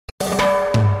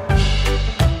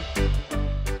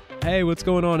Hey, what's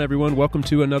going on, everyone? Welcome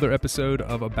to another episode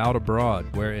of About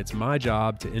Abroad, where it's my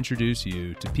job to introduce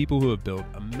you to people who have built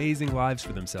amazing lives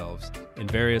for themselves in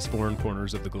various foreign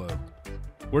corners of the globe.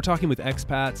 We're talking with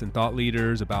expats and thought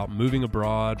leaders about moving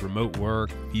abroad, remote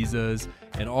work, visas,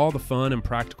 and all the fun and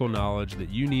practical knowledge that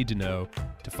you need to know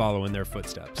to follow in their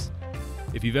footsteps.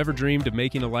 If you've ever dreamed of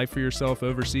making a life for yourself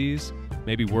overseas,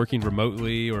 maybe working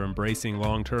remotely or embracing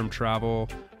long-term travel,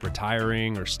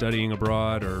 retiring or studying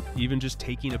abroad, or even just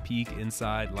taking a peek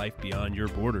inside life beyond your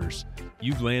borders,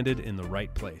 you've landed in the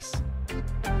right place.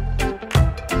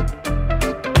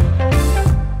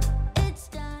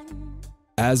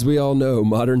 As we all know,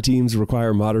 modern teams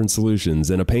require modern solutions,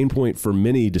 and a pain point for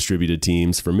many distributed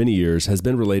teams for many years has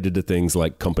been related to things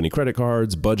like company credit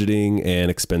cards, budgeting, and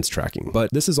expense tracking.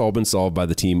 But this has all been solved by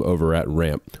the team over at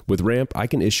Ramp. With Ramp, I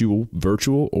can issue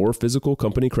virtual or physical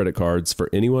company credit cards for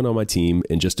anyone on my team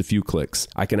in just a few clicks.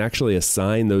 I can actually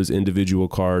assign those individual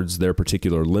cards their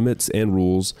particular limits and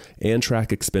rules and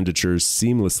track expenditures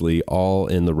seamlessly, all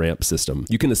in the Ramp system.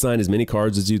 You can assign as many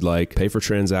cards as you'd like, pay for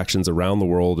transactions around the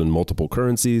world in multiple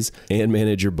currencies, and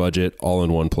manage your budget all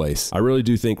in one place. I really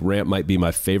do think Ramp might be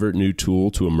my favorite new tool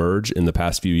to emerge in the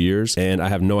past few years, and I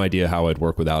have no idea how I'd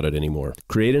work without it anymore.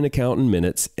 Create an account in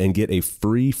minutes and get a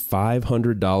free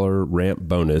 $500 Ramp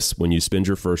bonus when you spend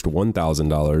your first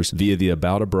 $1,000 via the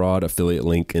About Abroad affiliate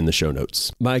link in the show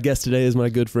notes. My guest today is my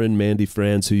good friend Mandy,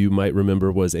 who you might remember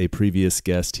was a previous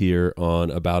guest here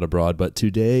on About Abroad, but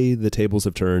today the tables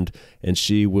have turned and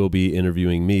she will be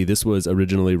interviewing me. This was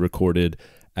originally recorded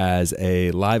as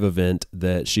a live event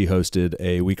that she hosted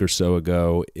a week or so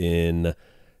ago in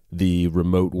the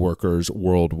Remote Workers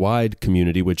Worldwide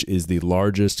community, which is the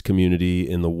largest community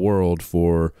in the world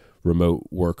for remote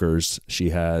workers. She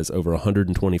has over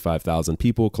 125,000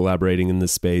 people collaborating in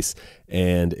this space,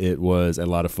 and it was a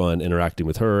lot of fun interacting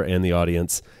with her and the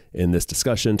audience in this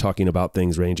discussion, talking about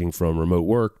things ranging from remote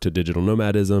work to digital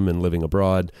nomadism and living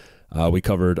abroad. We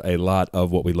covered a lot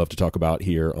of what we love to talk about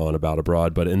here on About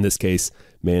Abroad, but in this case,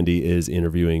 Mandy is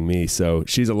interviewing me. So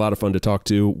she's a lot of fun to talk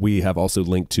to. We have also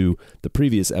linked to the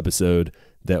previous episode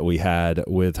that we had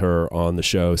with her on the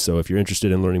show. So if you're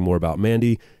interested in learning more about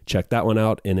Mandy, check that one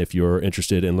out. And if you're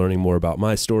interested in learning more about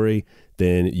my story,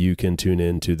 then you can tune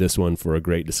in to this one for a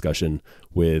great discussion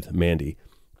with Mandy.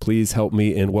 Please help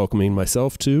me in welcoming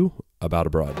myself to About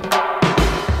Abroad.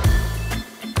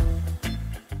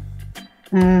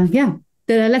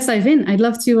 Let's dive in. I'd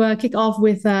love to kick off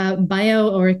with a bio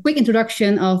or a quick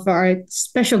introduction of our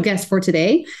special guest for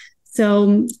today.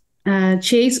 So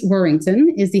Chase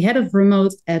Warrington is the head of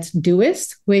remote at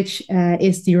Doist, which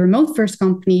is the remote first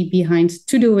company behind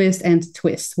Todoist and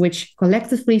Twist, which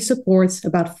collectively supports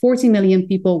about 40 million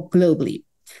people globally.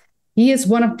 He is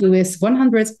one of Doist's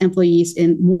 100 employees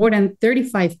in more than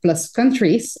 35 plus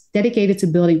countries, dedicated to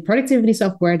building productivity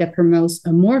software that promotes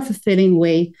a more fulfilling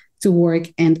way to work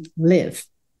and live.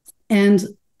 And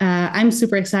I'm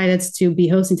super excited to be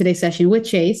hosting today's session with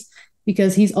Chase,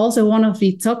 because he's also one of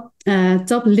the top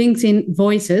LinkedIn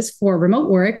voices for remote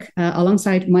work,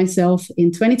 alongside myself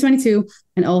in 2022,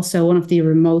 and also one of the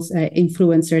remote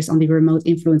influencers on the Remote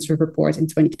Influencer Report in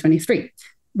 2023.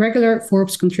 Regular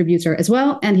Forbes contributor as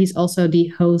well, and he's also the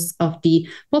host of the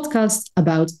podcast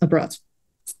About Abroad.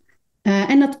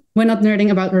 We're not nerding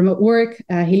about remote work.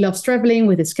 He loves traveling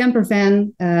with his camper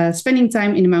van, spending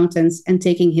time in the mountains, and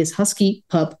taking his husky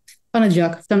pup on a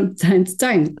jog from time to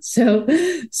time. So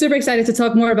super excited to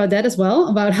talk more about that as well,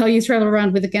 about how you travel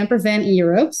around with a camper van in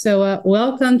Europe. So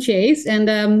welcome, Chase.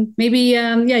 And maybe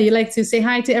you'd like to say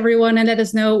hi to everyone and let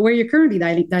us know where you're currently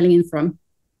dialing in from.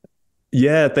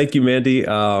 Yeah, thank you, Mandy.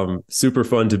 Super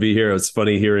fun to be here. It was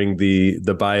funny hearing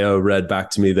the bio read back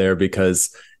to me there,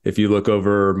 because if you look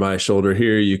over my shoulder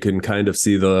here, you can kind of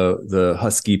see the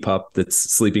husky pup that's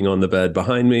sleeping on the bed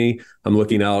behind me. I'm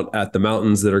looking out at the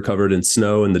mountains that are covered in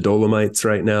snow and the Dolomites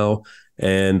right now,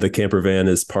 and the camper van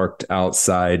is parked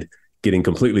outside, getting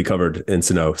completely covered in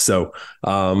snow. So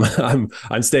I'm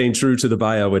staying true to the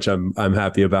bio, which I'm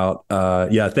happy about.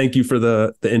 Thank you for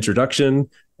the introduction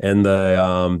and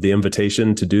the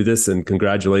invitation to do this, and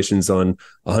congratulations on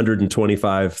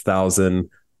 125,000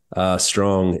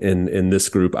 strong in this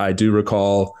group. I do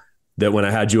recall that when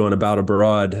I had you on About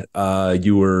Abroad,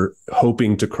 you were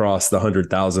hoping to cross the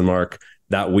 100,000 mark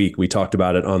that week. We talked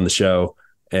about it on the show,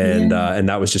 and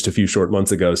that was just a few short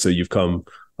months ago. So you've come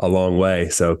a long way.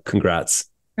 So congrats.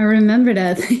 I remember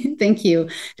that. Thank you.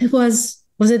 Was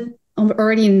it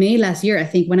already in May last year, I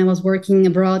think, when I was working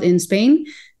abroad in Spain.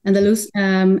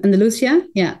 Andalusia.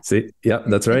 Yeah. See, yeah,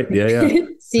 that's right. Yeah,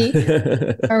 See,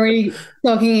 yeah. are we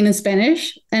talking in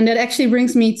Spanish? And that actually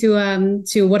brings me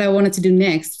to what I wanted to do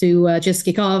next, to just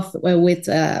kick off with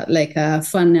like a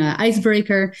fun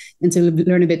icebreaker and to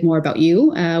learn a bit more about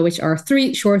you, which are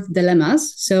 3 short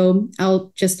dilemmas. So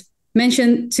I'll just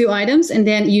mention 2 items, and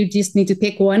then you just need to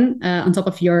pick one on top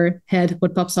of your head,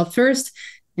 what pops up first,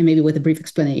 and maybe with a brief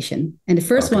explanation. And the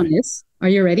first one is, are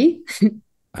you ready?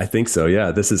 I think so.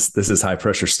 Yeah, this is high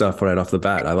pressure stuff right off the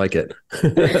bat. I like it.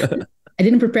 I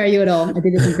didn't prepare you at all. I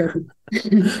did it on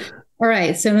purpose. All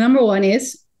right. So number 1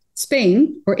 is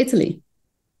Spain or Italy?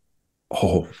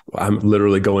 Oh, I'm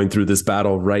literally going through this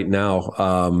battle right now.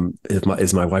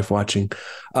 Is my wife watching?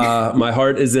 My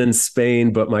heart is in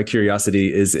Spain, but my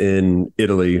curiosity is in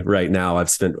Italy right now. I've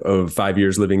spent 5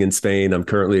 years living in Spain. I'm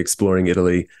currently exploring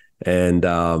Italy, and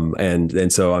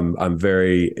so I'm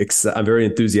very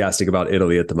enthusiastic about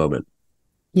Italy at the moment.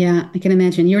 Yeah, I can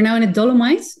imagine. You're now in the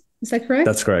Dolomites. Is that correct?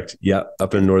 That's correct. Yeah,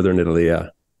 up in northern Italy. Yeah.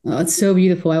 Oh, it's so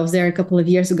beautiful. I was there a couple of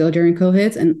years ago during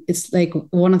COVID, and it's like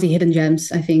one of the hidden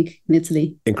gems, I think, in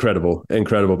Italy. Incredible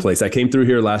place. I came through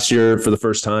here last year for the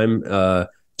first time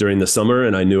during the summer,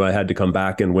 and I knew I had to come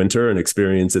back in winter and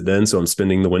experience it then. So I'm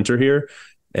spending the winter here.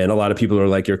 And a lot of people are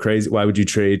like, you're crazy. Why would you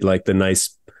trade like the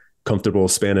nice, comfortable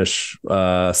Spanish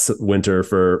winter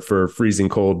for freezing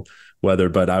cold weather?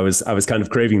 But I was kind of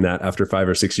craving that after 5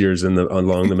 or 6 years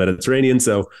along the Mediterranean.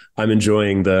 So I'm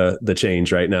enjoying the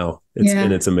change right now.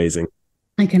 And it's amazing.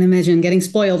 I can imagine getting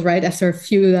spoiled right after a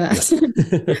few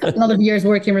a lot of years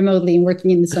working remotely and working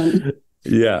in the sun.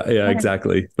 Yeah,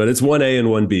 exactly. But it's 1A and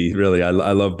 1B, really. I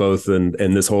love both, and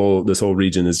this whole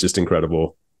region is just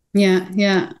incredible. Yeah,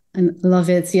 I love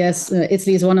it. Yes,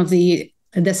 Italy is one of the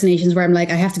destinations where I'm like,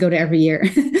 I have to go there every year.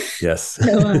 Yes.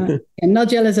 So I'm not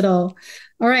jealous at all.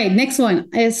 All right, next one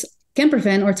is camper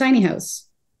van or tiny house?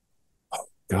 Oh,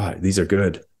 God, these are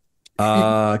good.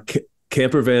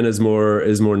 Camper van is more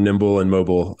nimble and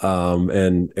mobile,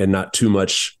 and not too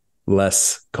much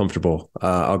less comfortable.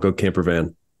 I'll go camper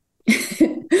van.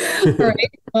 All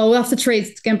right. Well, we'll have to trade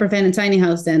camper van and tiny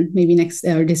house then, maybe next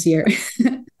or this year.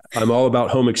 I'm all about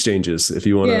home exchanges if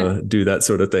you want to do that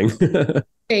sort of thing.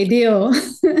 Okay, deal.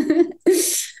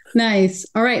 Nice.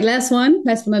 All right, last one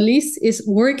not least, is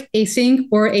work async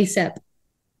or ASAP?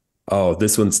 Oh,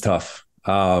 this one's tough.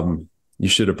 You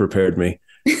should have prepared me.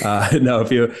 No,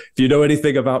 if you know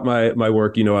anything about my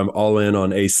work, you know I'm all in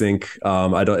on async.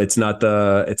 It's not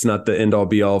the end all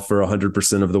be all for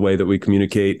 100% of the way that we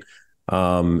communicate.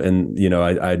 And you know,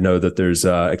 I know that there's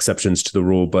exceptions to the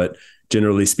rule, but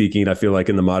generally speaking, I feel like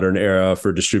in the modern era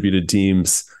for distributed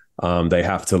teams, they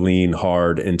have to lean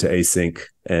hard into async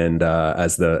and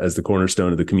as the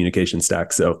cornerstone of the communication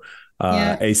stack. So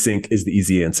async is the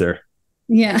easy answer.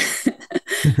 Yeah,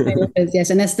 I love it. Yes,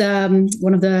 and as the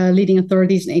one of the leading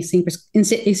authorities in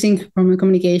async from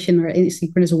communication or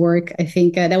asynchronous work, I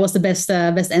think that was the best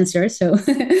answer. So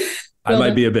I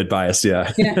might be a bit biased.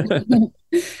 Yeah.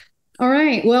 All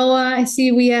right. Well, I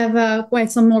see we have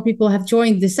quite some more people have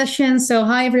joined the session. So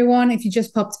hi, everyone. If you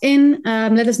just popped in,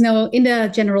 let us know in the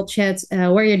general chat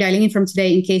where you're dialing in from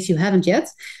today in case you haven't yet.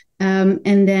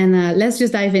 And then let's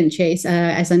just dive in, Chase.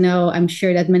 As I know, I'm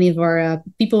sure that many of our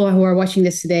people who are watching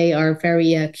this today are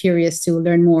very curious to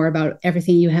learn more about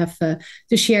everything you have to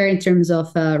share in terms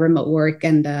of remote work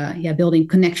and building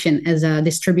connection as a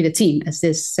distributed team, as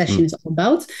this session is all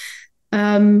about.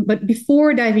 But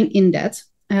before diving in that,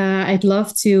 I'd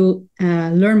love to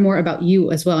learn more about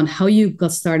you as well and how you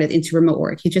got started into remote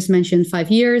work. You just mentioned 5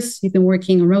 years. You've been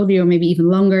working remotely or maybe even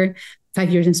longer, 5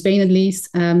 years in Spain at least.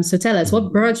 So tell us,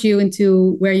 what brought you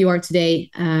into where you are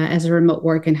today as a remote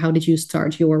work, and how did you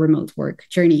start your remote work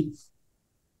journey?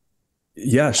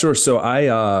 Yeah, sure. So I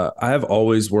have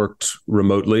always worked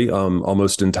remotely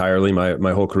almost entirely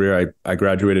my whole career. I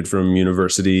graduated from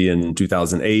university in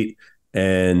 2008.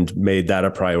 And made that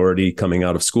a priority coming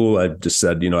out of school. I just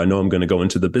said, I know I'm going to go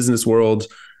into the business world.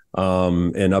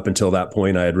 And up until that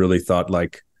point, I had really thought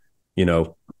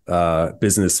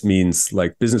business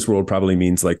world probably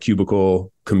means like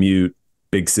cubicle, commute,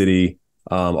 big city,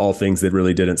 all things that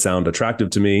really didn't sound attractive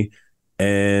to me.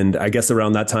 And I guess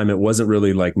around that time, it wasn't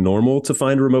really like normal to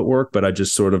find remote work, but I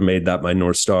just sort of made that my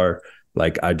North Star.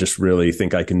 Like, I just really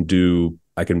think I can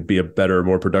be a better,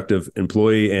 more productive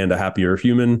employee and a happier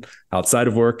human outside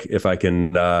of work if I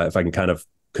can kind of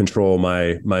control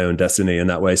my own destiny in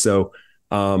that way. So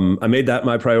I made that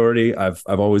my priority. I've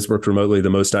always worked remotely. The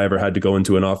most I ever had to go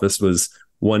into an office was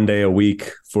 1 day a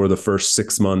week for the first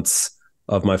 6 months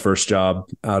of my first job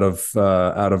out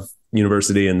of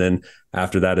university, and then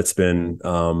after that, it's been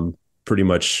pretty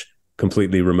much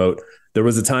completely remote. There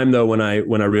was a time though when I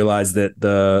realized that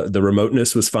the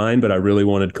remoteness was fine, but I really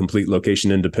wanted complete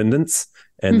location independence,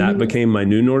 and that became my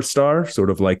new North Star, sort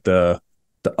of like the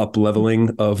up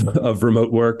leveling of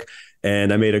remote work.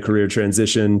 And I made a career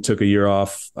transition, took a year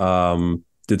off,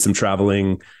 did some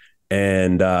traveling,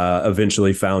 and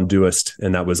eventually found Doist,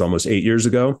 and that was almost 8 years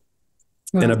ago.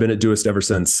 Wow. And I've been at Doist ever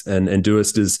since. And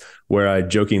Doist is where I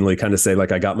jokingly kind of say,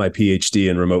 like, I got my PhD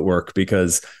in remote work,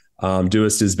 because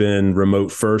Doist has been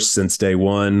remote first since day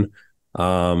one,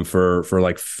 for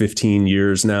like 15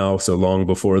 years now, so long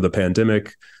before the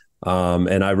pandemic.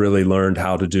 And I really learned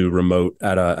how to do remote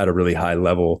at a really high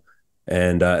level.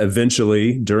 And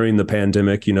eventually, during the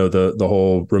pandemic, the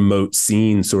whole remote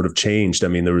scene sort of changed. I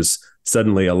mean, there was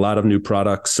suddenly a lot of new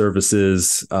products,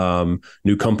 services,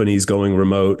 new companies going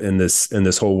remote, and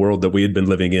this whole world that we had been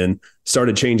living in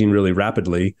started changing really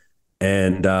rapidly.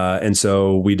 And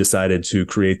so we decided to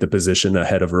create the position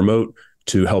ahead of remote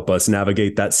to help us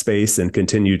navigate that space and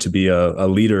continue to be a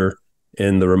leader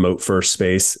in the remote first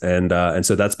space. And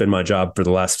so that's been my job for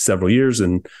the last several years.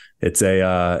 And it's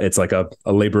like a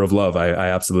labor of love. I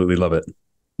absolutely love it.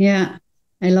 Yeah,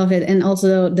 I love it. And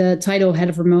also the title head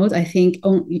of remote, I think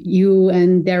you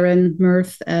and Darren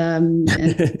Murph,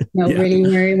 really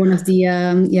were one of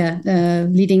the,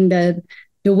 leading the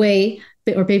way,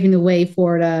 or paving the way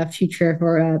for the future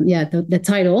for the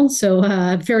title. So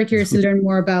I'm very curious to learn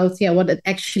more about what it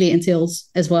actually entails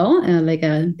as well, like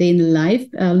a day in the life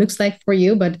looks like for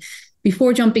you. But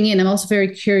before jumping in, I'm also very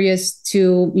curious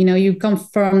to, you come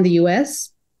from the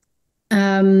US.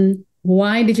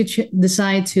 Why did you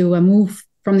decide to move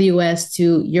from the US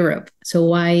to Europe? So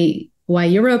why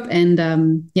Europe, and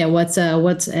what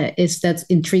is that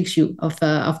intrigues you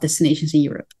of destinations in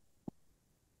Europe?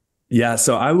 Yeah,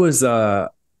 so I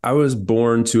was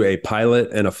born to a pilot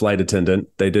and a flight attendant.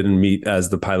 They didn't meet as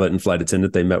the pilot and flight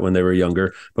attendant. They met when they were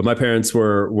younger. But my parents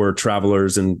were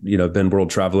travelers and been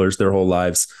world travelers their whole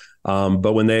lives.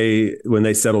 But when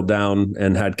they settled down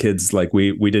and had kids, like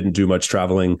we didn't do much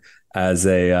traveling as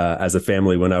a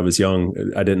family when I was young.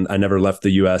 I never left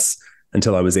the US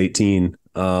until I was 18.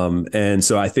 And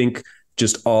so I think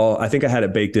I had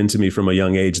it baked into me from a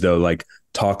young age, though, like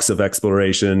talks of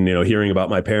exploration, hearing about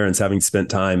my parents having spent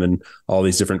time in all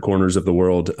these different corners of the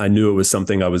world. I knew it was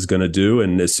something I was going to do.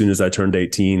 And as soon as I turned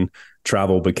 18,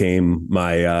 travel became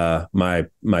my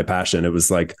passion. It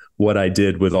was like what I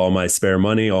did with all my spare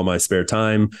money, all my spare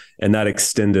time. And that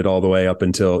extended all the way up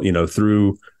until,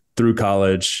 through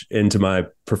college into my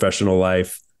professional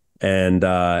life. And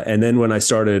then when I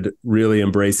started really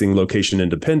embracing location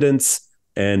independence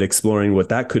and exploring what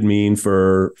that could mean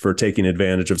for taking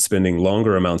advantage of spending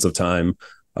longer amounts of time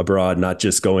abroad, not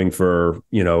just going for,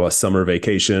 a summer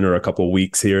vacation or a couple of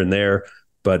weeks here and there,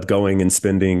 but going and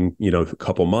spending, a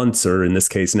couple months, or in this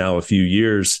case now a few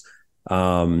years.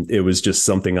 It was just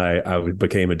something I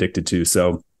became addicted to.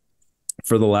 So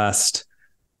for the last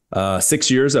 6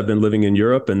 years, I've been living in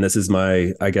Europe, and this is this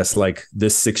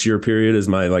 6-year period is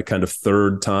my kind of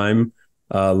third time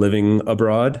living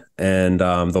abroad, and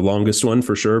the longest one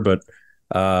for sure. But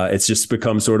it's just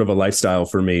become sort of a lifestyle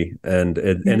for me, and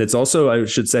it's also, I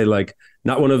should say, like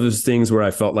not one of those things where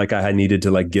I felt like I had needed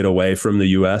to like get away from the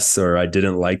US, or I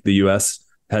didn't like the US.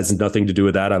 It has nothing to do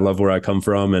with that. I love where I come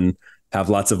from and have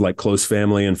lots of like close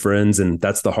family and friends, and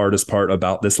that's the hardest part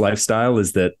about this lifestyle,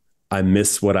 is that I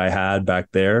miss what I had back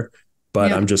there,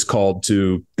 but I'm just called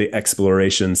to the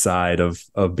exploration side of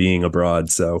being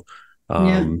abroad. So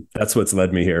that's what's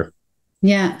led me here.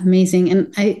 Yeah, amazing.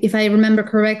 And if I remember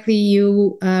correctly,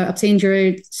 you obtained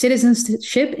your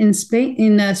citizenship in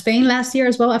Spain last year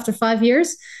as well, after 5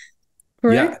 years.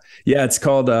 Correct? Yeah. It's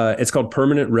called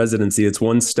permanent residency. It's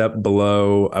one step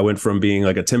below. I went from being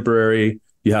like a temporary.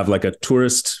 You have like a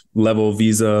tourist level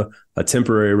visa, a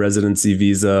temporary residency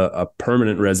visa, a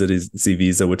permanent residency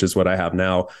visa, which is what I have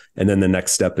now. And then the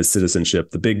next step is citizenship.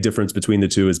 The big difference between the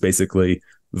two is basically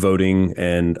voting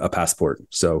and a passport.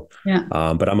 So,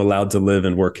 but I'm allowed to live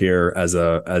and work here as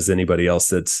anybody else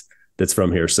that's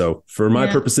from here. So for my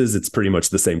purposes, it's pretty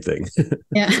much the same thing.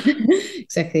 Yeah,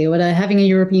 exactly. What having a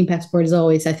European passport is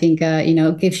always, I think,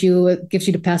 gives you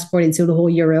the passport into the whole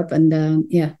Europe, and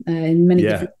in many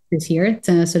different countries here.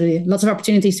 So lots of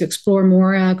opportunities to explore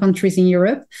more countries in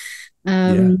Europe.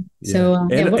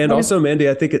 Also, Mandy,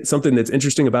 I think it's something that's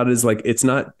interesting about it is like,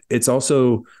 it's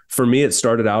also, for me, it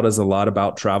started out as a lot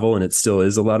about travel, and it still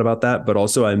is a lot about that. But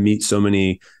also I meet so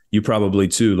many, you probably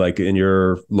too, like in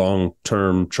your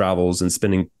long-term travels and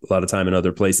spending a lot of time in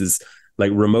other places,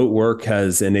 like remote work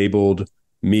has enabled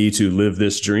me to live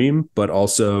this dream, but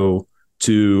also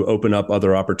to open up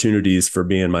other opportunities for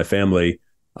me and my family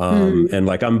Mm. And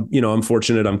like, I'm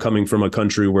fortunate. I'm coming from a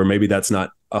country where maybe that's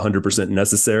not 100%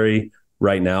 necessary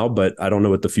right now, but I don't know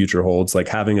what the future holds. Like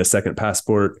having a second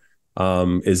passport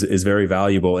is very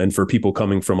valuable. And for people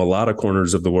coming from a lot of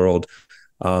corners of the world,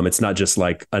 it's not just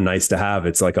like a nice to have,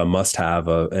 it's like a must have.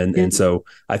 And so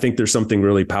I think there's something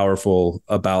really powerful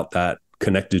about that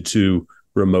connected to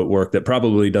remote work that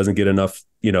probably doesn't get enough,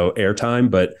 airtime,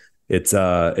 but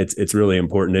it's really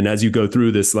important. And as you go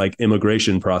through this like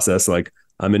immigration process, like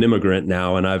I'm an immigrant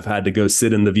now and I've had to go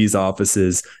sit in the visa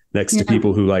offices next to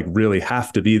people who like really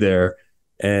have to be there.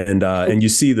 And you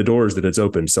see the doors that it's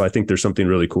opened. So I think there's something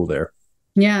really cool there.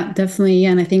 Yeah, definitely.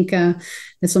 Yeah, and I think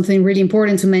that's something really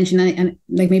important to mention. And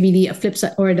like maybe the flip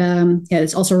side, or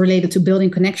it's also related to building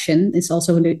connection. It's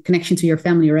also the connection to your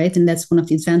family, right? And that's one of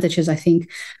the advantages I think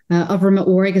of remote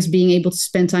work, is being able to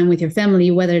spend time with your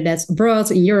family, whether that's abroad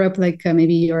in Europe, like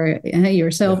maybe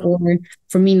yourself, or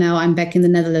for me now, I'm back in the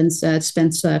Netherlands to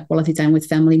spend quality time with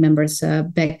family members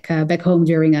back home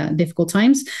during difficult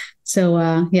times. So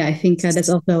I think that's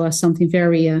also something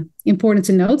very important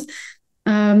to note.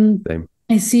 Same.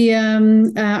 I see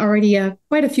already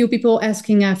quite a few people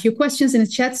asking a few questions in the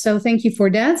chat, so thank you for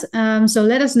that. So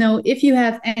let us know if you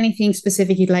have anything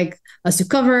specific you'd like us to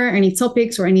cover, any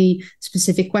topics or any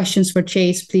specific questions for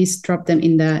Chase, please drop them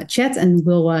in the chat and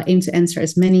we'll aim to answer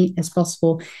as many as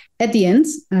possible at the end.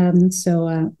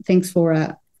 So thanks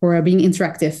for being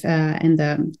interactive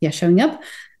and showing up.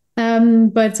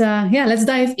 But let's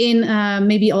dive in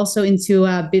maybe also into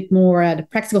a bit more the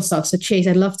practical stuff. So Chase,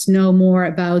 I'd love to know more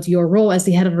about your role as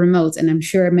the head of remote, and I'm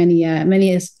sure many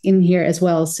is in here as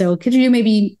well. So could you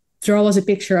maybe draw us a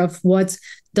picture of what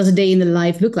does a day in the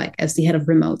life look like as the head of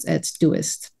remote at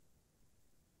Doist?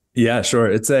 Yeah, sure.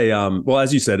 It's well,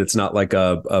 as you said, it's not like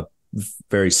a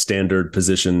very standard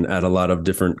position at a lot of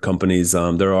different companies.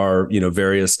 There are,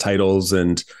 various titles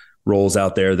and roles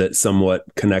out there that somewhat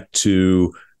connect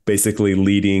to basically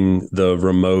leading the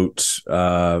remote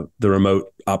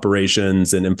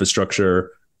operations and infrastructure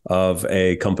of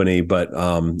a company. But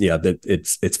that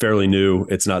it's fairly new.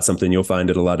 It's not something you'll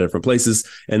find at a lot of different places.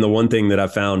 And the one thing that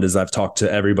I've found is I've talked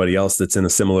to everybody else that's in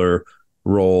a similar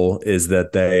role is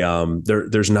that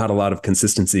there's not a lot of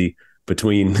consistency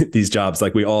between these jobs.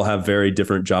 Like we all have very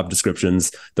different job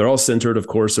descriptions. They're all centered, of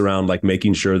course, around like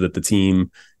making sure that the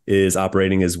team is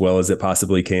operating as well as it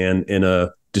possibly can in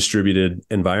a distributed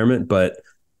environment, but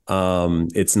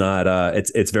it's not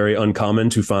it's very uncommon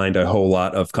to find a whole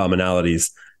lot of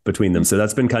commonalities between them. So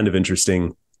that's been kind of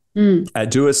interesting.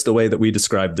 At Doist, the way that we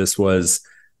described this was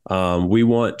we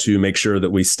want to make sure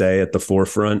that we stay at the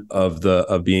forefront of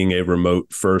being a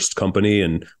remote first company,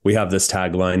 and we have this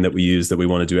tagline that we use that we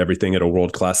want to do everything at a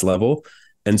world-class level.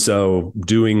 And so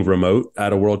doing remote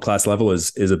at a world-class level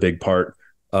is a big part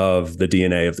of the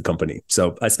DNA of the company.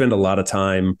 So I spend a lot of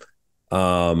time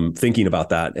thinking about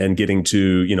that and getting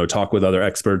to, talk with other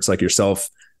experts like yourself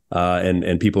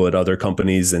and people at other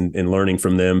companies and learning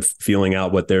from them, feeling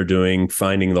out what they're doing,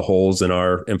 finding the holes in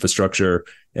our infrastructure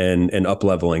and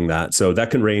up-leveling that. So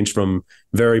that can range from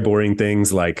very boring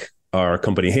things like our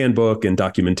company handbook and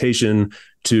documentation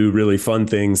to really fun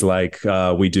things like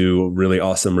we do really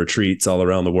awesome retreats all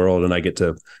around the world, and I get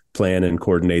to plan and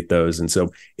coordinate those. And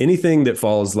so anything that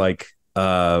falls like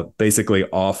basically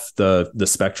off the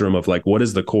spectrum of like, what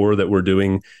is the core that we're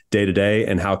doing day to day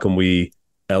and how can we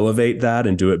elevate that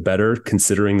and do it better,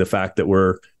 considering the fact that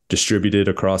we're distributed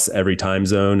across every time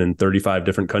zone in 35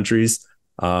 different countries,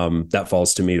 that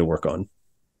falls to me to work on.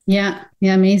 Yeah,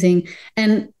 amazing.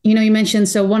 And, you mentioned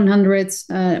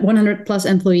 100 plus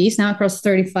employees now across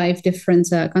 35 different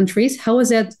countries. How was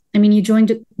that? I mean, you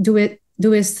joined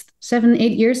Doist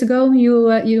 7-8 years ago,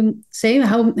 you say.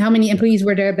 How many employees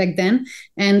were there back then?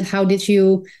 And how did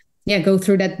you go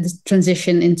through that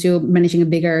transition into managing a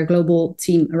bigger global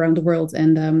team around the world?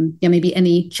 And maybe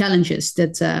any challenges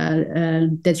that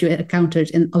you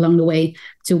encountered along the way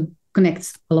to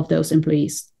connect all of those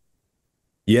employees?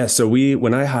 Yeah. So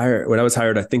when I was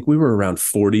hired, I think we were around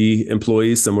 40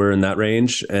 employees, somewhere in that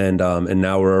range. And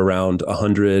now we're around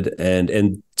 100.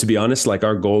 And to be honest, like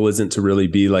our goal isn't to really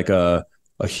be like a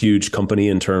huge company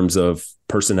in terms of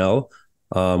personnel.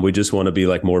 We just want to be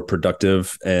like more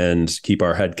productive and keep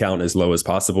our head count as low as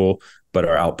possible, but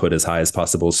our output as high as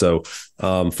possible. So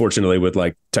fortunately with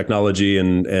like technology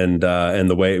and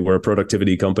the way we're a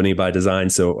productivity company by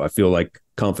design. So I feel like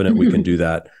confident we can do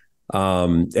that.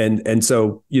 And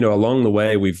so, along the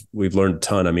way, we've learned a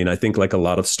ton. I mean, I think like a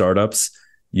lot of startups,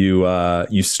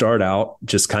 you start out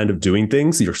just kind of doing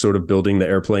things. You're sort of building the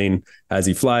airplane as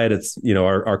you fly it. It's,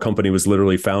 our company was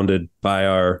literally founded by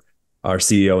our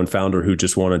CEO and founder who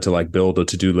just wanted to like build a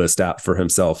to-do list app for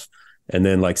himself. And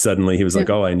then like suddenly he was like,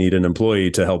 oh, I need an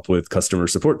employee to help with customer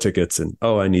support tickets. And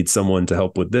oh, I need someone to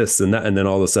help with this and that. And then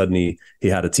all of a sudden he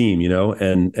had a team,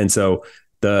 and so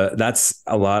that's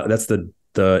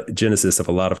the genesis of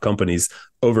a lot of companies.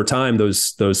 Over time,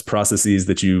 those processes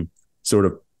that you sort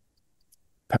of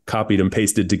copied and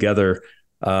pasted together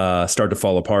start to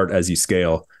fall apart as you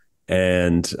scale.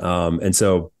 And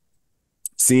so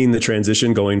seeing the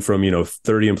transition going from,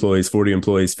 30 employees, 40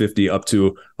 employees, 50 up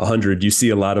to 100, you see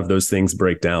a lot of those things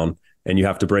break down, and you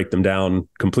have to break them down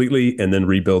completely and then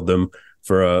rebuild them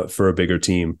for a bigger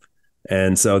team.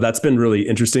 And so that's been really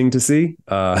interesting to see.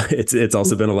 It's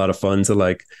also been a lot of fun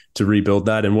to rebuild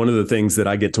that. And one of the things that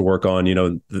I get to work on,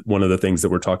 one of the things that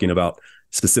we're talking about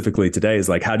specifically today is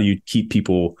like, how do you keep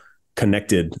people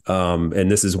connected? And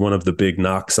this is one of the big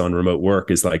knocks on remote work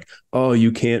is like, oh,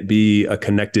 you can't be a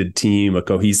connected team, a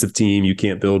cohesive team. You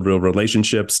can't build real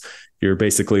relationships. You're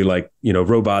basically like,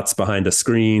 robots behind a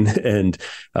screen, and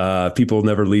people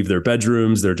never leave their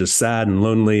bedrooms. They're just sad and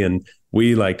lonely. And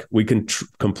we can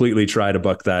completely try to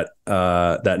buck that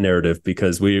narrative,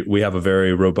 because we have a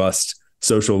very robust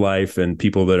social life and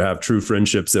people that have true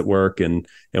friendships at work. And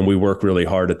we work really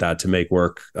hard at that to make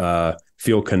work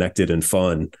feel connected and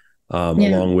fun.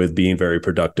 Along with being very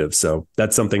productive. So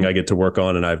that's something I get to work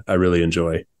on, and I really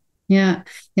enjoy. Yeah.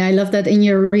 I love that in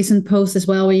your recent post as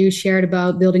well, where you shared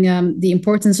about building the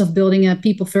importance of building a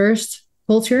people first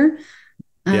culture.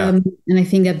 And I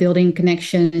think that building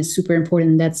connection is super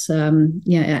important. That's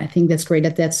I think that's great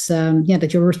that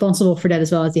you're responsible for that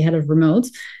as well as the head of remote.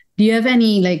 Do you have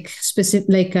any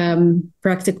specific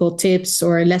practical tips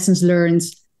or lessons learned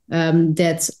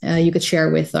that you could share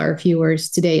with our viewers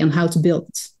today on how to build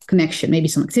connection, maybe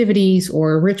some activities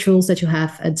or rituals that you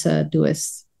have at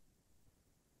Doist?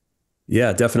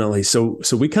 Yeah, definitely. So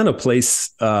we kind of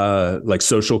place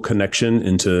social connection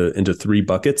into three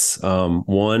buckets.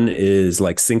 One is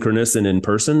like synchronous and in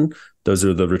person. Those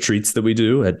are the retreats that we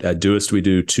do at Doist. We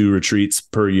do 2 retreats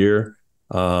per year,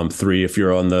 3 if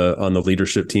you're on the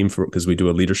leadership team, because we do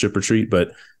a leadership retreat.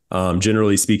 But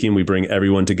generally speaking, we bring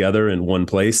everyone together in one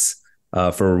place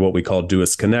for what we call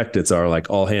Doist Connect. It's our like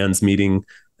all hands meeting.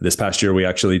 This past year, we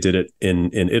actually did it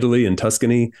in Italy, in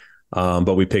Tuscany,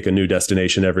 but we pick a new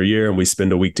destination every year, and we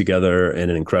spend a week together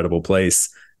in an incredible place,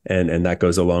 and that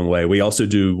goes a long way. We also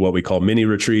do what we call mini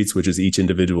retreats, which is each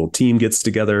individual team gets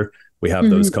together. We have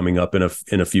those coming up in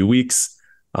a few weeks,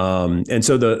 and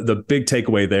so the big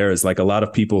takeaway there is like a lot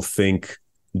of people think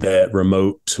that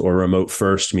remote or remote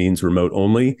first means remote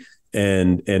only,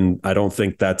 and I don't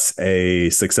think that's a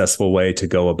successful way to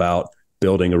go about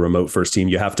building a remote first team.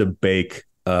 You have to bake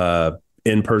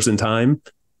in-person time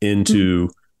into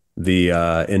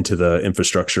the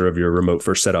infrastructure of your remote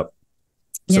first setup.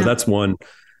 So that's one.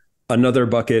 Another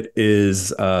bucket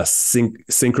is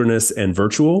synchronous and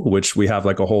virtual, which we have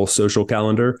like a whole social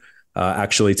calendar.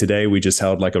 Actually, today we just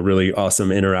held like a really awesome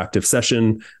interactive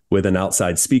session with an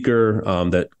outside speaker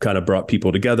that kind of brought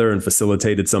people together and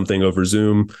facilitated something over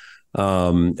Zoom.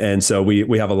 And so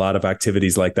we have a lot of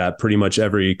activities like that. Pretty much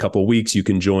every couple of weeks, you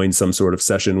can join some sort of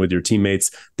session with your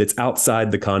teammates that's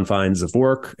outside the confines of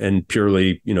work and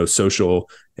purely, social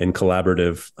and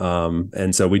collaborative.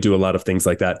 And so we do a lot of things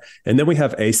like that. And then we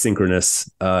have asynchronous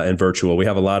and virtual. We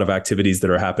have a lot of activities that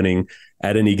are happening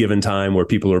at any given time where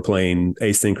people are playing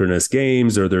asynchronous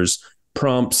games, or there's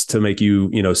prompts to make you,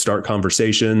 start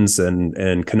conversations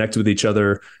and connect with each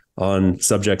other on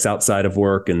subjects outside of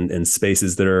work, and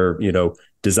spaces that are,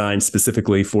 designed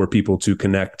specifically for people to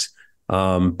connect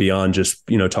beyond just,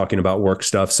 talking about work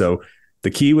stuff. So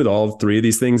the key with all 3 of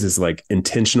these things is like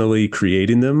intentionally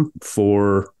creating them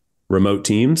for remote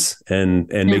teams and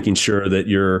making sure that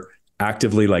you're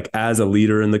actively, like as a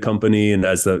leader in the company, and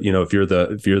as the, if you're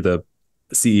the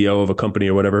CEO of a company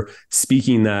or whatever,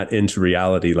 speaking that into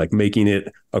reality, like making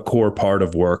it a core part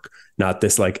of work, not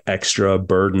this like extra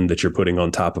burden that you're putting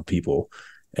on top of people.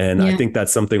 And I think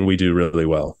that's something we do really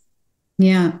well.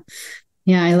 Yeah,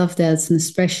 I love that. And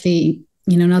especially,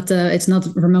 it's not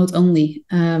remote only.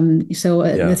 With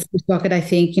this bucket, I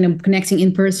think, connecting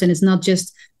in person is not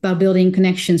just about building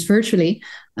connections virtually,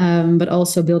 but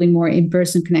also building more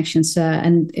in-person connections. I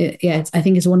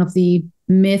think it's one of the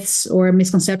myths or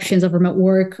misconceptions of remote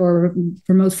work or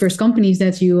remote first companies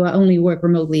that you only work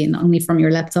remotely and only from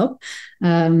your laptop.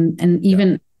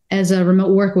 As a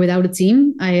remote worker without a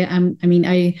team, I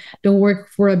don't work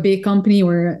for a big company,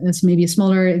 or it's maybe a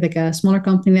smaller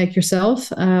company like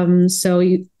yourself.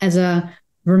 As a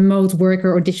remote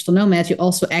worker or digital nomad, you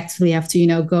also actively have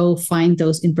to, go find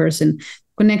those in-person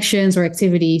connections or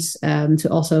activities to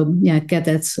also get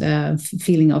that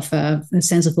feeling of a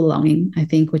sense of belonging, I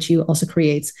think, which you also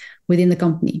create within the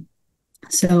company.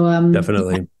 So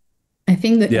Definitely. I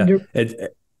think that Yeah.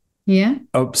 yeah.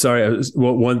 Oh, sorry.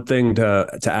 Well, one thing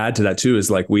to add to that too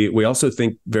is like we also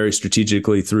think very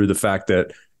strategically through the fact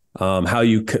that how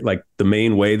like the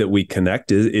main way that we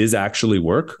connect is actually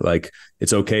work. Like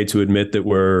it's okay to admit that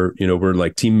we're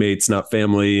like teammates, not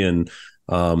family, and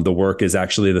the work is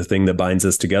actually the thing that binds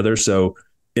us together. So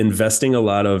investing a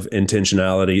lot of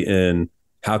intentionality in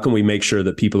how can we make sure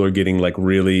that people are getting like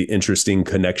really interesting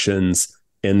connections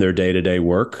in their day-to-day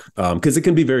work, because it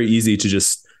can be very easy to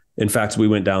just, in fact, we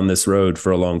went down this road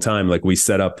for a long time. Like we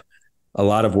set up a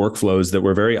lot of workflows that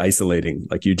were very isolating.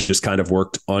 Like you just kind of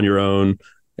worked on your own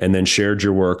and then shared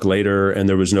your work later, and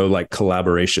there was no like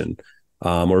collaboration,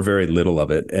 or very little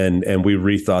of it. And we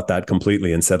rethought that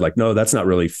completely and said like, no, that's not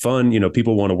really fun.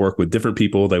 People want to work with different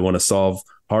people. They want to solve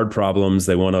hard problems.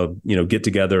 They want to get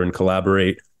together and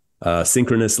collaborate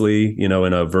synchronously, in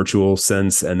a virtual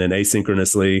sense, and then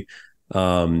asynchronously.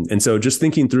 And so just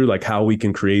thinking through like how we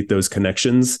can create those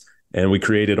connections, and we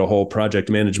created a whole project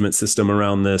management system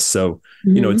around this. So,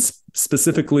 it's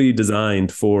specifically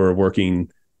designed for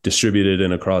working distributed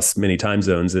and across many time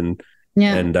zones. And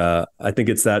I think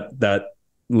it's that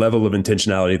level of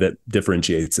intentionality that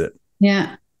differentiates it.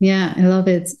 Yeah. Yeah. I love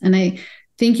it. And I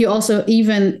think you also,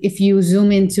 even if you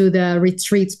zoom into the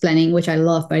retreats planning, which I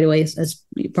love, by the way, as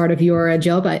part of your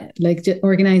job, I like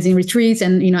organizing retreats,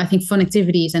 and, I think fun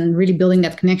activities and really building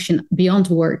that connection beyond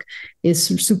work is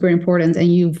super important.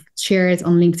 And you've shared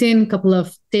on LinkedIn a couple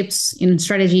of tips and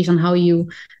strategies on how you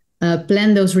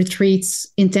plan those retreats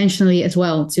intentionally as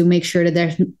well, to make sure that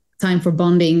there's time for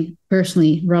bonding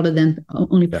personally rather than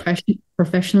only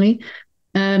professionally.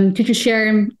 Could you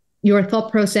share your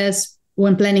thought process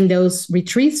when planning those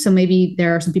retreats? So maybe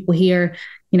there are some people here,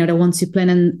 that want to plan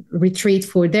a retreat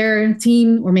for their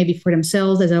team or maybe for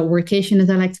themselves as a workation,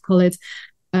 as I like to call it.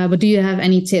 But do you have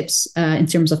any tips in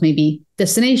terms of maybe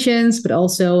destinations, but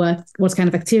also what kind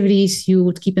of activities you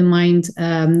would keep in mind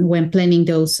when planning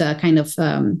those kind of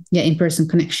in-person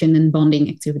connection and bonding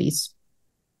activities?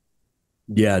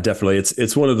 Yeah, definitely.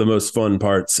 It's one of the most fun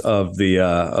parts of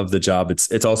the job.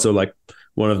 It's also like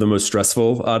one of the most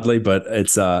stressful, oddly, but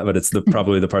it's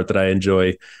probably the part that I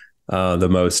enjoy the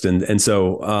most. And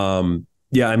so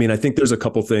I mean, I think there's a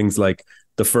couple things. Like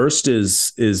the first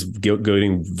is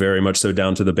going very much so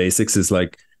down to the basics, is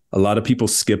like a lot of people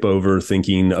skip over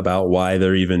thinking about why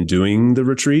they're even doing the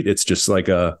retreat. It's just like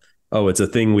it's a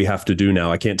thing we have to do now.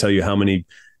 I can't tell you how many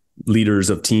leaders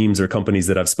of teams or companies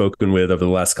that I've spoken with over the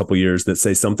last couple of years that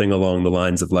say something along the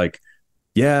lines of like,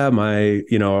 yeah,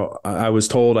 I was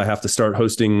told I have to start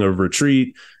hosting a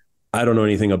retreat. I don't know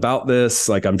anything about this.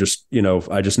 Like, I'm just,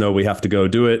 I just know we have to go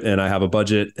do it, and I have a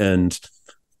budget, and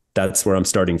that's where I'm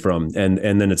starting from. And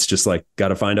then it's just like, got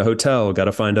to find a hotel, got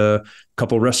to find a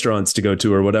couple restaurants to go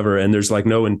to or whatever. And there's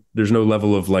no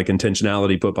level of like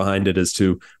intentionality put behind it as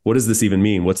to what does this even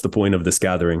mean? What's the point of this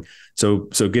gathering? So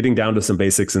getting down to some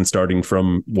basics and starting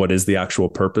from what is the actual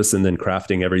purpose, and then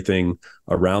crafting everything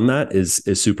around that is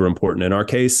super important. In our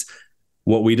case,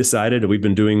 what we decided, we've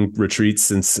been doing retreats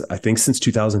since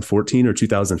 2014 or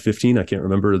 2015. I can't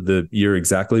remember the year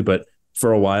exactly, but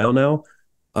for a while now.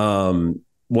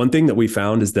 One thing that we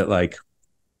found is that like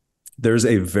there's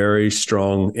a very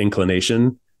strong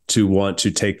inclination to want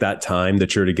to take that time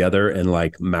that you're together and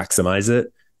like maximize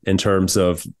it in terms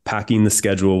of packing the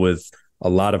schedule with a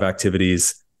lot of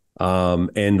activities,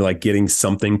 and like getting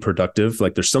something productive.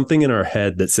 Like there's something in our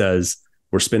head that says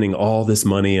we're spending all this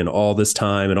money and all this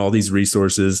time and all these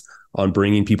resources on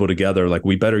bringing people together. Like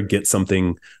we better get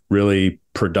something really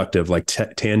productive, like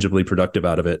tangibly productive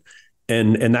out of it.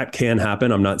 And that can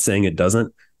happen. I'm not saying it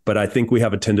doesn't, but I think we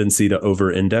have a tendency to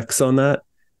over-index on that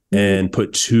and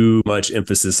put too much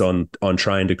emphasis on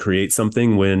trying to create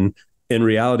something, when in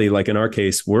reality, like in our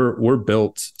case, we're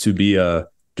built to be a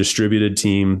distributed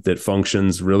team that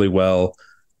functions really well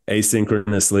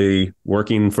asynchronously,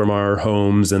 working from our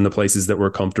homes and the places that we're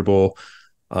comfortable.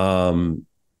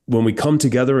 When we come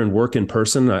together and work in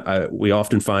person, we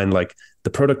often find like the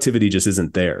productivity just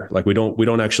isn't there. Like we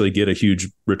don't actually get a huge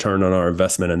return on our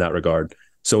investment in that regard.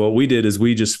 So what we did is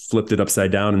we just flipped it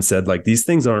upside down and said, like, these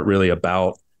things aren't really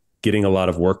about getting a lot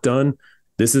of work done.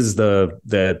 This is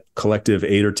the collective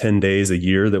 8 or 10 days a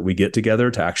year that we get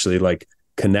together to actually like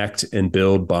connect and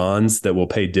build bonds that will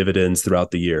pay dividends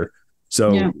throughout the year.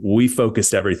 So we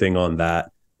focused everything on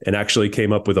that and actually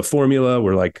came up with a formula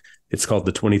where like, it's called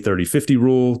the 20-30-50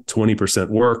 rule: 20%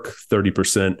 work,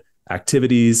 30%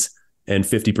 activities, and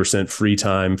 50% free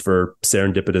time for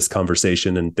serendipitous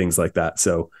conversation and things like that.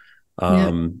 So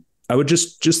I would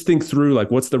just think through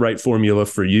like, what's the right formula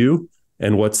for you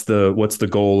and what's the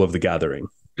goal of the gathering?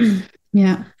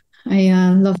 Yeah.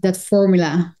 I love that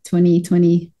formula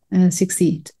 2020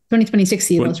 60. 2020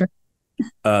 60 it was,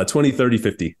 right? 20, 30,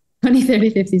 50. 20, 30,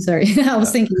 50, sorry. I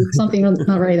was thinking something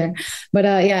not right there. But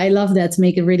yeah, I love that to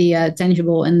make it really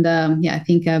tangible. And yeah, I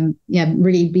think, yeah,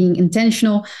 really being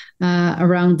intentional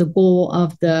around the goal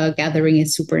of the gathering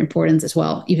is super important as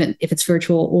well, even if it's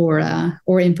virtual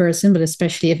or in person, but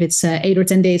especially if it's 8 or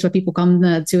 10 days where people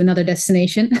come to another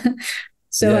destination.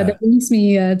 So Yeah. that brings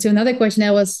me to another question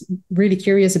I was really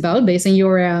curious about, based on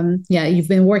your, yeah, you've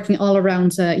been working all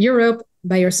around Europe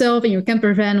by yourself in your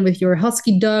camper van with your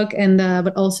husky dog, and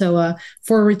but also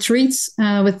for retreats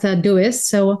with Doist.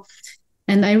 So,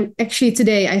 and I actually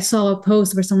today I saw a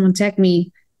post where someone tagged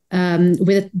me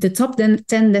with the top 10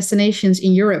 destinations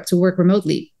in Europe to work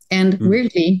remotely, and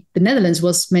weirdly, the Netherlands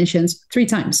was mentioned 3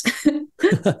 times.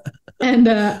 And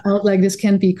I was like, this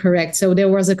can't be correct. So there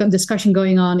was a discussion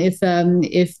going on if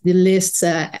the list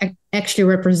actually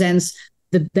represents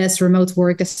the best remote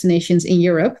work destinations in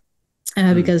Europe,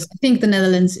 because I think the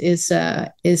Netherlands is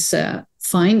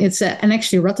fine. It's and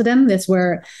actually Rotterdam. That's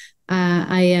where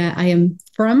I am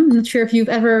from. I'm not sure if you've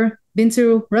ever been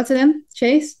to Rotterdam,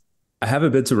 Chase. I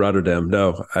haven't been to Rotterdam.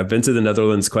 No, I've been to the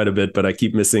Netherlands quite a bit, but I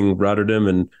keep missing Rotterdam.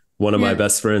 And one of my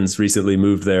best friends recently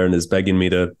moved there and is begging me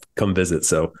to come visit.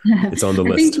 So it's on the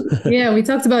list. Yeah, we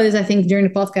talked about this, I think, during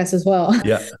the podcast as well.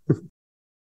 Yeah.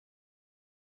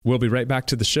 We'll be right back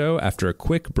to the show after a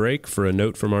quick break for a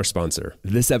note from our sponsor.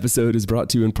 This episode is brought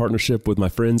to you in partnership with my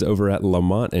friends over at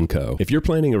Lamont & Co. If you're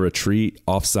planning a retreat,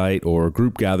 offsite, or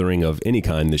group gathering of any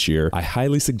kind this year, I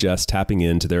highly suggest tapping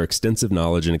into their extensive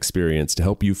knowledge and experience to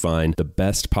help you find the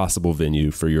best possible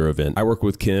venue for your event. I work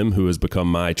with Kim, who has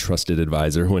become my trusted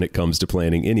advisor when it comes to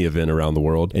planning any event around the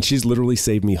world, and she's literally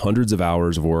saved me hundreds of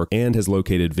hours of work and has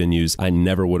located venues I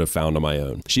never would have found on my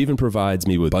own. She even provides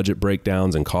me with budget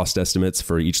breakdowns and cost estimates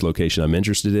for each location I'm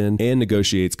interested in, and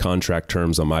negotiates contract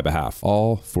terms on my behalf,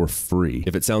 all for free.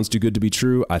 If it sounds too good to be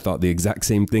true, I thought the exact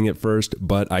same thing at first,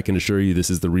 but I can assure you this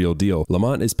is the real deal.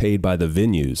 Lamont is paid by the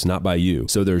venues, not by you,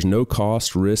 so there's no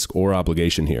cost, risk, or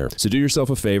obligation here. So do yourself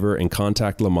a favor and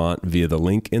contact Lamont via the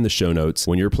link in the show notes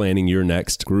when you're planning your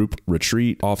next group,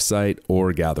 retreat, offsite,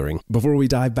 or gathering. Before we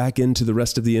dive back into the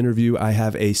rest of the interview, I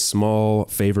have a small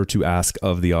favor to ask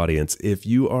of the audience. If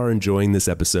you are enjoying this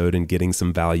episode and getting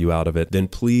some value out of it, then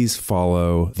please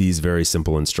follow these very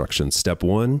simple instructions. Step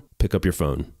 1, pick up your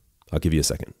phone. I'll give you a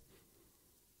second.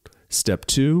 Step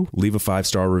 2, leave a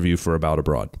 5-star review for About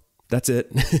Abroad. That's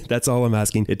it. That's all I'm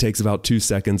asking. It takes about 2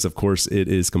 seconds. Of course, it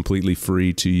is completely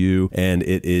free to you, and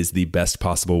it is the best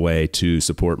possible way to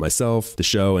support myself, the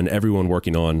show, and everyone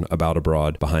working on About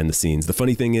Abroad behind the scenes. The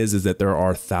funny thing is that there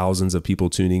are thousands of people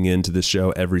tuning into this show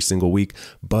every single week,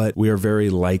 but we are very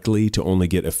likely to only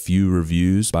get a few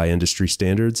reviews by industry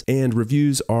standards, and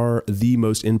reviews are the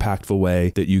most impactful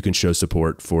way that you can show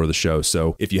support for the show.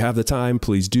 So if you have the time,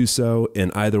 please do so.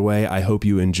 And either way, I hope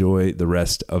you enjoy the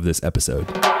rest of this episode.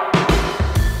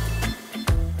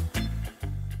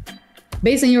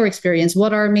 Based on your experience,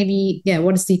 what are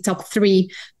what is the top 3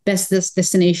 best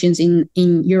destinations in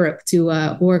Europe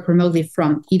to work remotely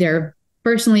from, either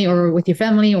personally or with your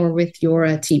family or with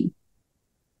your team?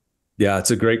 Yeah, it's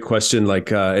a great question.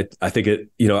 Like, I think it,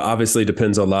 obviously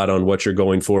depends a lot on what you're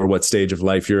going for, what stage of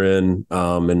life you're in,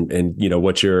 and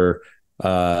what your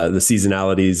the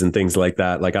seasonalities and things like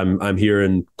that. Like I'm here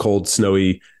in cold,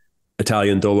 snowy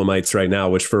Italian Dolomites right now,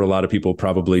 which for a lot of people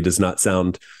probably does not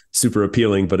sound super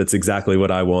appealing, but it's exactly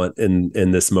what I want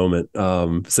in this moment.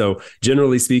 So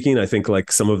generally speaking, I think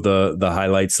like some of the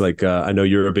highlights, like I know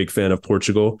you're a big fan of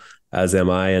Portugal, as am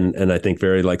I, and I think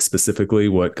very like specifically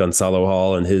what Gonçalo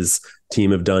Hall and his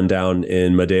team have done down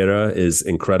in Madeira is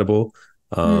incredible.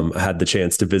 I had the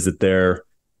chance to visit there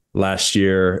last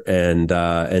year and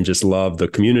just love the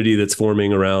community that's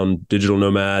forming around digital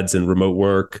nomads and remote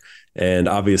work, and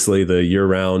obviously the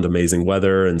year-round amazing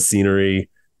weather and scenery.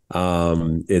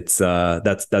 It's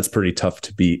that's pretty tough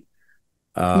to beat.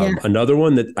 Another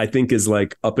one that I think is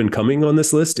like up and coming on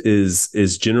this list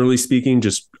is generally speaking,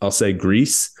 just I'll say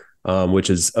Greece, which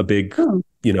is a big,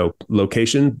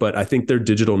 location, but I think their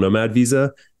digital nomad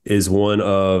visa is one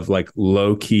of like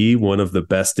low key, one of the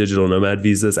best digital nomad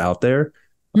visas out there.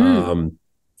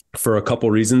 For a couple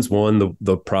reasons. One,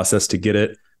 the process to get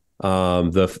it,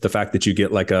 the fact that you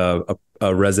get like a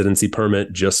residency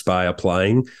permit just by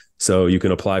applying. So you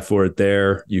can apply for it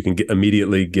there. You can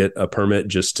immediately get a permit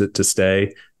just to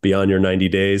stay beyond your 90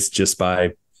 days just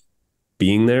by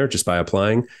being there, just by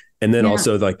applying. And then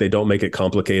also like they don't make it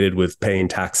complicated with paying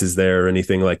taxes there or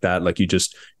anything like that. Like you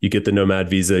get the nomad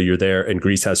visa, you're there, and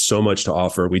Greece has so much to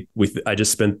offer. I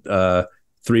just spent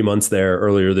 3 months there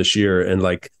earlier this year, and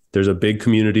like there's a big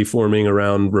community forming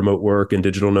around remote work and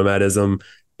digital nomadism.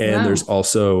 And there's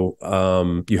also,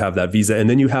 you have that visa, and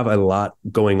then you have a lot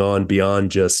going on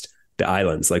beyond just the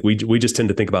islands. Like we just tend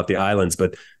to think about the islands,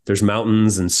 but there's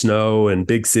mountains and snow and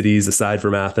big cities aside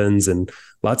from Athens and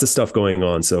lots of stuff going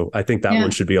on. So I think that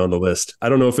one should be on the list. I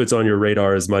don't know if it's on your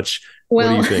radar as much.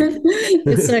 Well, what do you think?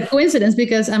 It's a coincidence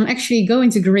because I'm actually going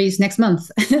to Greece next month.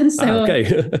 So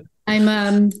okay.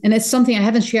 and it's something I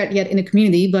haven't shared yet in the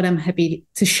community, but I'm happy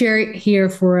to share it here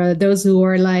for those who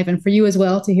are live and for you as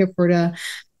well to hear for the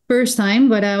first time.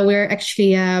 But we're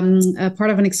actually a part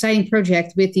of an exciting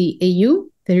project with the EU,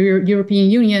 the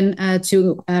European Union,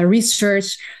 to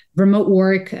research remote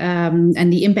work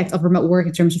and the impact of remote work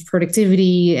in terms of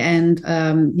productivity and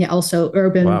also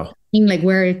urban, like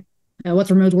where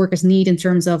what remote workers need in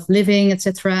terms of living,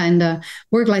 etc., and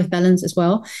work-life balance as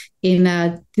well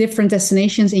in different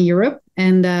destinations in Europe.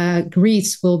 And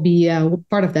Greece will be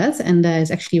part of that, and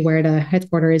is actually where the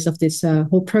headquarters is of this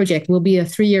whole project. Will be a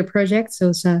 3-year project, so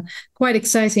it's a quite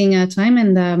exciting time.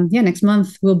 And next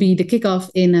month will be the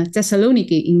kickoff in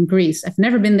Thessaloniki in Greece. I've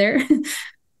never been there.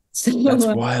 So, that's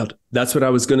wild. That's what I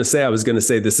was going to say. I was going to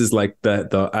say this is like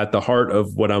the at the heart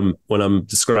of when I'm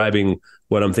describing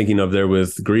what I'm thinking of there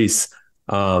with Greece.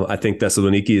 I think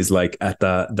Thessaloniki is like at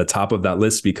the top of that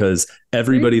list because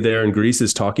everybody there in Greece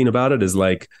is talking about it as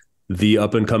like the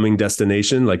up and coming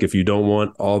destination. Like if you don't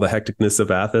want all the hecticness of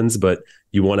Athens, but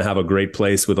you want to have a great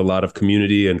place with a lot of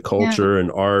community and culture and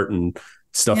art and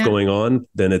stuff going on,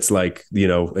 then it's like,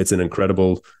 it's an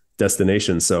incrable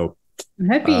destination. So I'm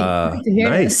happy to hear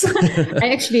nice. I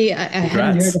hadn't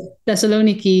heard of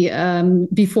Thessaloniki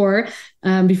before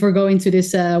going to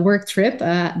this work trip.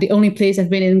 The only place I've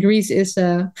been in Greece is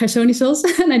Chersonissos,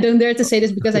 and I don't dare to say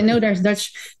this because I know there's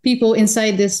Dutch people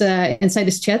inside this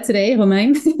chat today.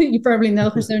 Romein, you probably know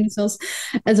Chersonissos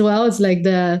as well. It's like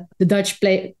the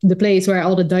place where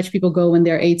all the Dutch people go when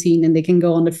they're 18 and they can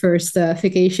go on the first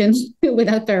vacation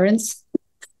without parents.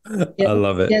 Yeah. I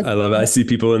love it. Yes. I love it. I see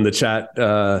people in the chat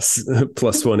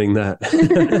plus wanting that.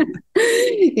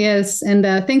 Yes. And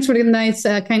thanks for the nice,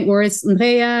 kind words,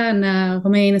 Andrea and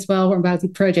Romein as well about the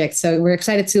project. So we're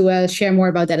excited to share more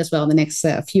about that as well in the next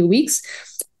few weeks.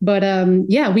 But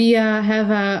we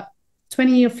have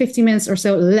 20 or 50 minutes or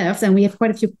so left, and we have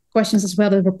quite a few questions as well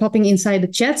that were popping inside the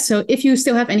chat. So if you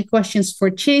still have any questions for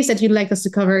Chase that you'd like us to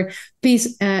cover,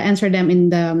 please answer them in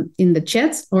the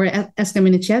chat or ask them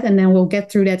in the chat, and then we'll get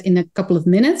through that in a couple of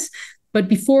minutes. But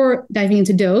before diving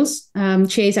into those,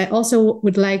 Chase, I also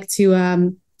would like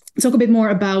to talk a bit more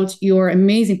about your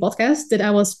amazing podcast that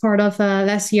I was part of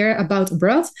last year about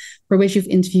abroad, for which you've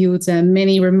interviewed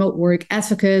many remote work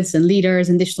advocates and leaders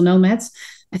and digital nomads.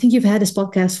 I think you've had this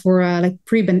podcast for like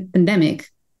pre-pandemic.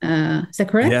 Is that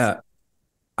correct? Yeah,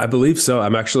 I believe so.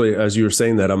 I'm actually, as you were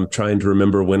saying that, I'm trying to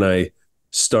remember when I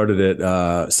started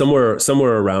it. Somewhere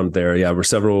around there. Yeah, we're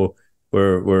several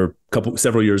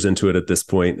years into it at this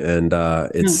point, and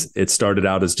it started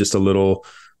out as just a little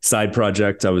side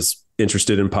project. I was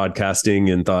interested in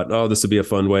podcasting and thought, oh, this would be a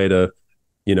fun way to,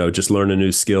 just learn a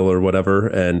new skill or whatever.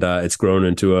 And it's grown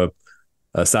into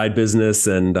a side business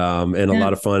and a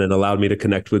lot of fun, and allowed me to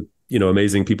connect with,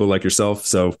 amazing people like yourself.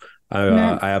 So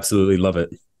I absolutely love it.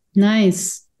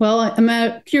 Nice. Well,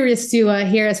 I'm curious to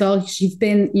hear as well. You've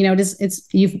been,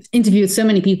 you've interviewed so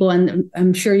many people, and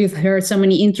I'm sure you've heard so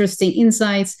many interesting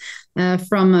insights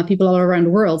from people all around the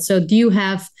world. So do you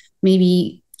have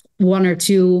maybe 1 or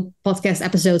 2 podcast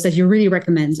episodes that you really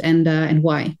recommend, and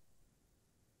why?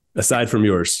 Aside from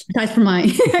yours. Aside from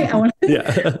mine. I want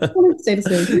to say the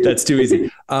same. That's too easy.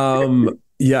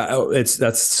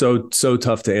 That's so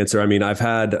tough to answer. I mean, I've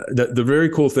had the very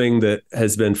cool thing that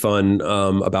has been fun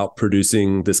about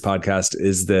producing this podcast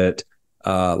is that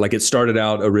like it started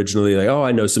out originally like, oh,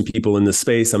 I know some people in this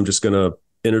space. I'm just going to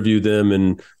interview them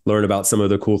and learn about some of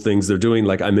the cool things they're doing.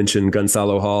 Like I mentioned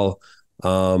Gonzalo Hall,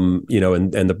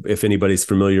 if anybody's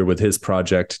familiar with his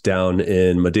project down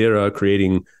in Madeira,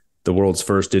 creating the world's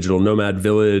first digital nomad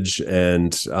village,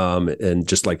 and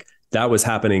just like that was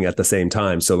happening at the same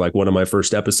time. So like one of my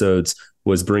first episodes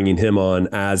was bringing him on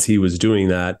as he was doing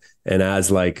that, and as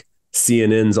like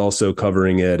CNN's also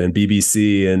covering it, and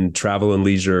BBC and Travel and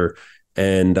Leisure,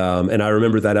 and I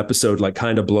remember that episode like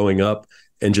kind of blowing up,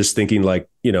 and just thinking like,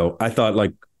 I thought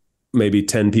like maybe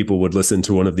 10 people would listen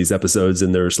to one of these episodes,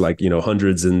 and there's like,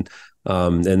 hundreds and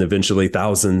eventually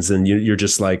thousands, and you're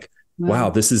just like, wow,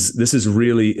 this is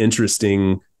really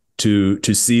interesting to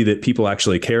see that people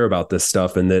actually care about this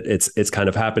stuff, and that it's kind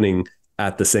of happening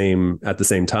at the same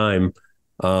time.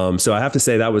 So I have to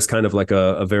say that was kind of like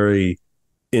a very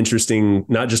interesting,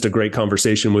 not just a great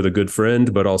conversation with a good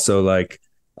friend, but also like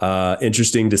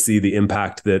interesting to see the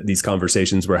impact that these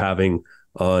conversations were having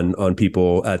on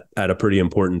people at a pretty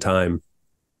important time.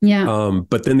 Yeah.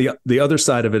 But then the other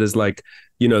side of it is like,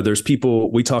 there's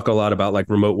people, we talk a lot about like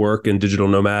remote work and digital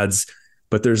nomads,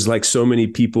 but there's like so many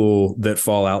people that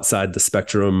fall outside the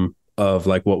spectrum of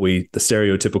like the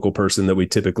stereotypical person that we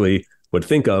typically would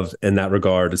think of in that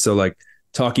regard. So like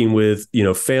talking with,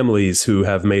 families who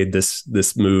have made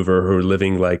this move or who are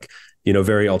living like,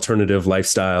 very alternative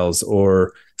lifestyles,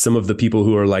 or some of the people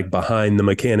who are like behind the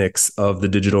mechanics of the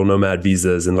digital nomad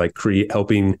visas and like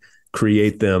helping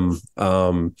create them,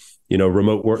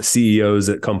 remote work CEOs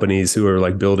at companies who are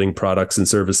like building products and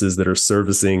services that are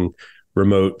servicing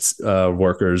remote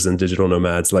workers and digital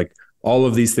nomads. Like all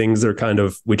of these things are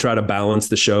we try to balance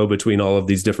the show between all of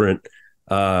these different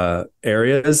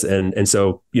areas. And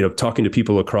so, talking to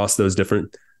people across those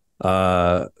different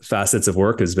facets of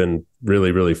work has been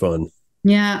really, really fun.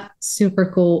 Yeah,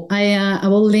 super cool. I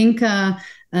will link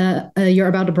your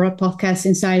About Abroad podcast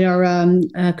inside our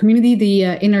community, the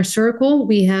Inner Circle.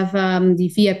 We have the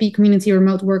VIP community,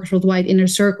 Remote Workers Worldwide Inner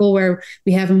Circle, where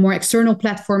we have a more external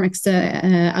platform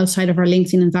outside of our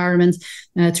LinkedIn environment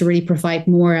to really provide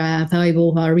more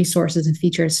valuable resources and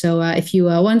features. So if you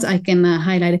want, I can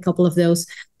highlight a couple of those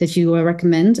that you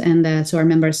recommend. And so our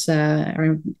members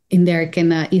are in there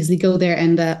can easily go there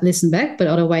and listen back. But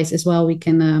otherwise as well, we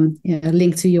can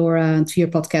link to your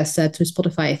podcast to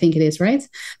Spotify, I think it is, right?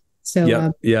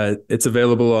 So yeah, it's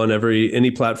available on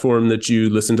any platform that you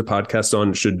listen to podcasts on.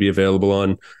 It should be available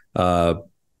on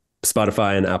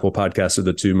Spotify and Apple Podcasts are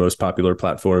the two most popular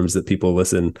platforms that people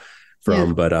listen from.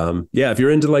 Yeah. But if you're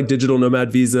into like digital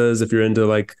nomad visas, if you're into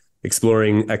like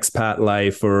exploring expat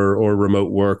life or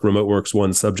remote work's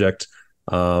one subject.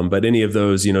 But any of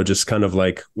those, just kind of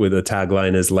like with a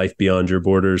tagline is life beyond your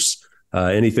borders,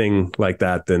 anything like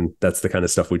that, then that's the kind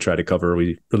of stuff we try to cover.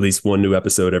 We release one new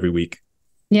episode every week.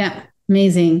 Yeah,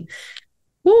 amazing.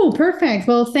 Oh, perfect.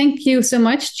 Well, thank you so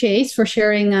much, Chase, for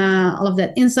sharing all of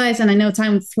that insights. And I know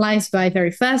time flies by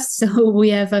very fast, so we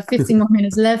have 15 more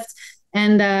minutes left.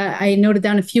 And I noted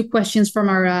down a few questions from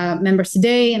our members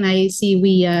today, and I see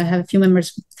we have a few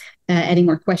members adding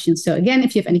more questions. So again,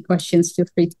 if you have any questions, feel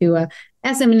free to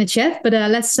ask them in the chat. But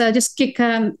let's just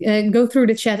go through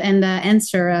the chat and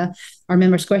answer our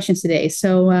members' questions today.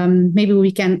 So maybe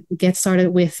we can get started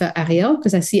with Ariel,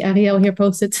 because I see Ariel here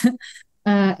posted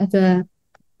at the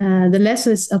list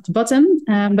is at the bottom.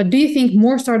 But do you think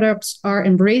more startups are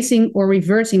embracing or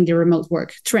reversing the remote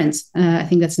work trends? I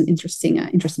think that's an interesting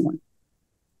one.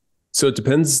 So it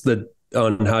depends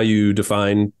on how you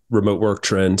define remote work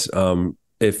trend,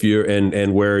 if you're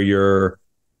and where your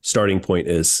starting point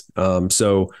is.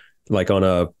 So like on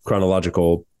a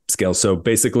chronological scale. So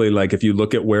basically, like if you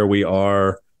look at where we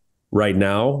are right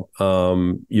now,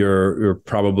 you're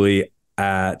probably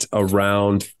at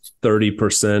around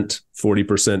 30%,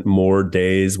 40% more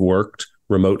days worked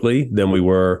remotely than we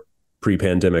were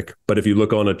pre-pandemic. But if you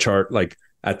look on a chart, like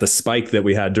at the spike that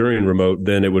we had during remote,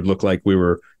 then it would look like we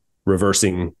were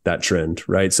reversing that trend,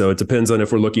 right? So it depends on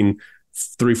if we're looking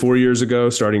 3-4 years ago,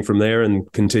 starting from there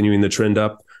and continuing the trend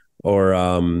up, or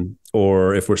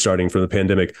if we're starting from the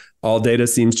pandemic. All data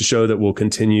seems to show that we'll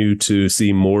continue to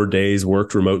see more days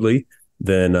worked remotely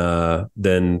than 1%,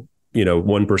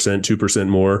 2%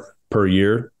 more per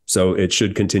year. So it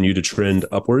should continue to trend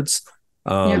upwards.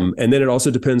 And then it also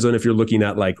depends on if you're looking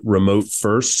at like remote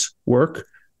first work.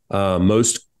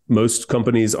 Most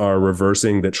companies are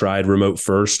reversing that tried remote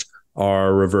first,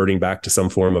 are reverting back to some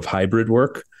form of hybrid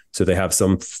work. So they have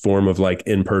some form of like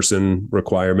in-person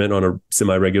requirement on a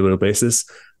semi-regular basis.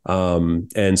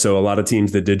 And so a lot of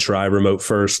teams that did try remote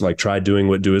first, like tried doing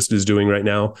what Doist is doing right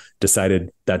now,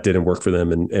 decided that didn't work for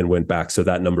them and went back. So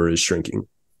that number is shrinking.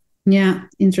 Yeah,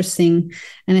 interesting.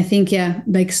 And I think,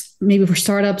 like maybe for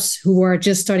startups who are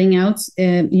just starting out,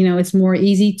 it's more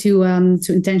easy to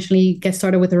intentionally get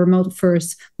started with a remote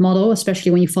first model,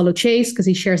 especially when you follow Chase, because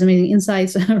he shares amazing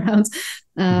insights around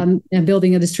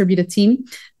building a distributed team.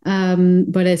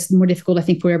 But it's more difficult, I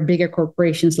think, for bigger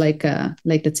corporations like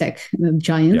the tech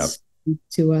giants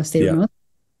to stay remote.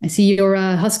 I see your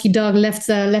husky dog left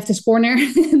his corner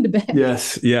in the back.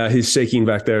 Yes. Yeah, he's shaking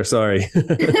back there. Sorry.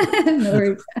 No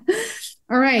worries.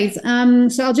 All right.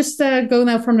 So I'll just go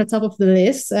now from the top of the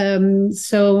list.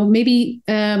 So maybe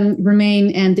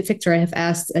Romain and Victor have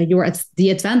asked the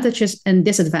advantages and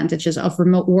disadvantages of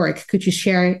remote work. Could you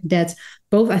share that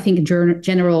both, I think, in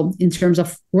general, in terms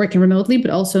of working remotely,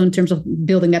 but also in terms of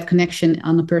building that connection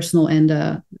on a personal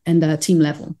and team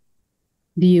level?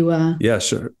 Do you? Yeah,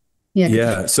 sure.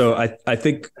 Yeah. So I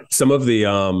think some of the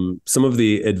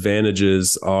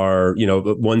advantages are,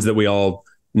 the ones that we all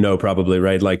No, probably,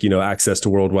 right? Like, access to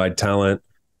worldwide talent,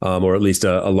 or at least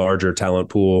a larger talent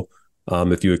pool.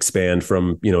 If you expand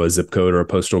from, a zip code or a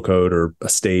postal code or a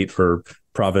state or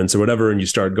province or whatever, and you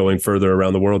start going further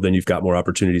around the world, then you've got more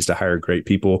opportunities to hire great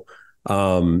people.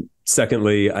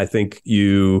 Secondly, I think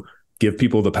you give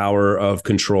people the power of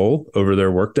control over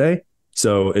their workday.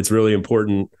 So it's really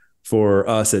important for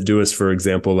us at Doist, for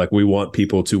example, like we want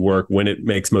people to work when it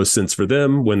makes most sense for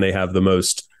them, when they have the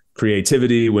most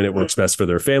creativity, when it works best for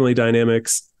their family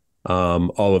dynamics,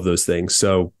 all of those things.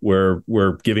 So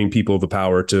we're giving people the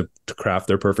power to craft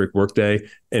their perfect workday,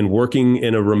 and working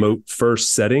in a remote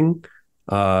first setting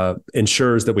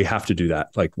ensures that we have to do that.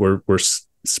 Like we're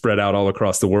spread out all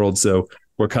across the world, so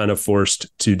we're kind of forced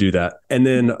to do that. And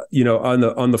then,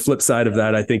 on the flip side of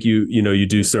that, I think you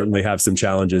do certainly have some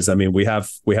challenges. I mean, we have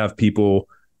people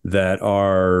that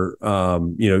are,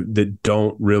 that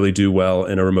don't really do well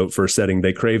in a remote first setting.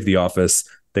 They crave the office,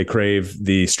 they crave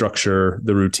the structure,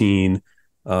 the routine,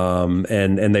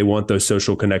 and they want those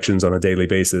social connections on a daily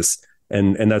basis.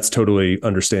 And that's totally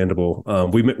understandable.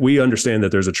 We understand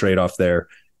that there's a trade-off there.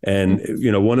 And,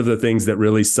 one of the things that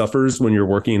really suffers when you're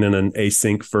working in an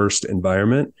async first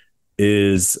environment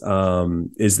is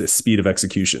the speed of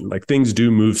execution. Like things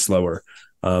do move slower.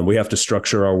 We have to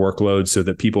structure our workload so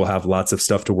that people have lots of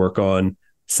stuff to work on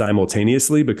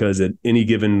simultaneously, because at any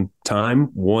given time,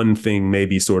 one thing may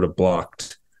be sort of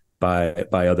blocked by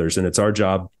others. And it's our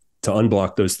job to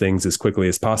unblock those things as quickly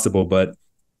as possible. But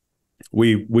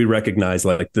we recognize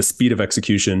like the speed of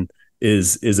execution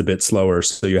is a bit slower.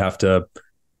 So you have to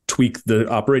tweak the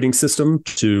operating system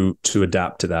to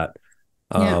adapt to that.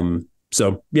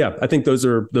 So yeah, I think those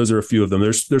are a few of them.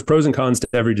 There's pros and cons to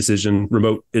every decision.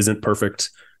 Remote isn't perfect.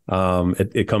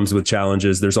 It comes with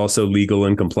challenges. There's also legal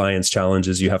and compliance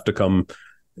challenges you have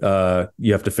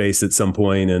to face at some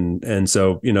point. And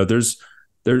so,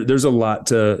 there's a lot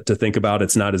to think about.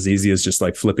 It's not as easy as just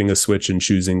like flipping a switch and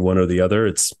choosing one or the other.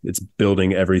 It's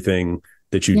building everything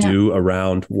that you do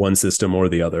around one system or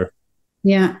the other.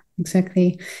 Yeah,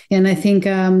 exactly. And I think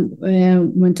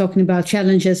when talking about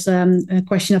challenges, a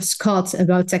question of Scott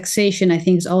about taxation, I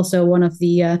think is also one of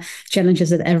the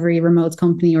challenges that every remote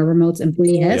company or remote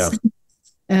employee has.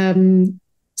 Yeah.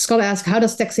 Scott asked, how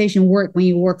does taxation work when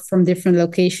you work from different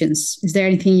locations? Is there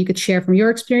anything you could share from your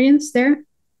experience there?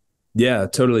 Yeah,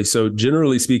 totally. So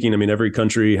generally speaking, I mean, every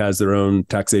country has their own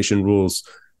taxation rules.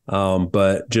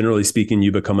 But generally speaking,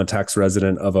 you become a tax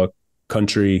resident of a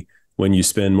country when you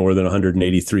spend more than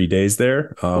 183 days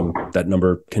there. That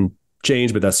number can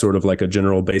change, but that's sort of like a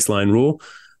general baseline rule.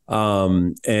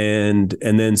 And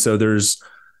then so there's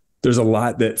a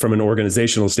lot that from an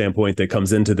organizational standpoint that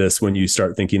comes into this when you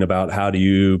start thinking about how do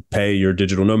you pay your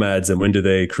digital nomads, and when do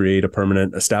they create a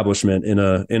permanent establishment in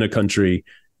a country,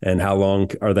 and how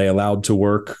long are they allowed to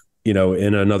work, in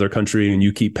another country, and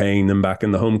you keep paying them back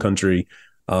in the home country.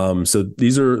 So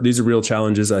these are real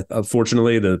challenges.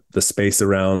 Fortunately, the space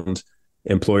around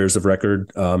employers of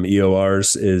record,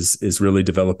 EORs, is really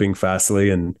developing fastly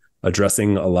and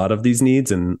addressing a lot of these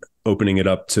needs and opening it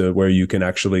up to where you can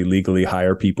actually legally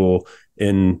hire people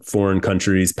in foreign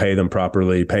countries, pay them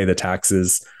properly, pay the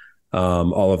taxes,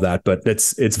 all of that. But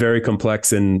it's very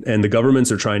complex, and the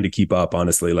governments are trying to keep up,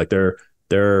 honestly. Like they're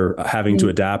having to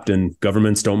adapt, and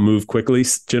governments don't move quickly,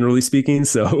 generally speaking.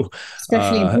 So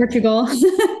especially in Portugal.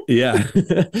 Yeah,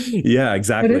 yeah,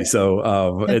 exactly.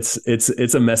 So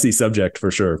it's a messy subject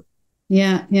for sure.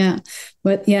 Yeah.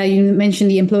 But yeah, you mentioned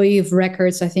the employee of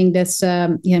records. I think that's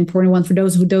important one for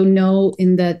those who don't know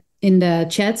in the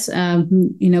chats.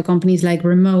 Companies like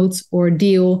Remote or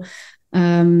Deal.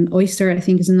 Oyster, I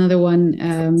think, is another one.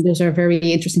 Those are very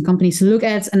interesting companies to look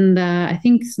at, and I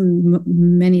think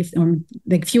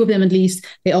few of them at least,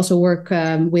 they also work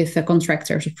with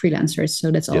contractors or freelancers.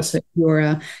 So that's also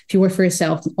if you work for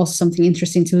yourself, also something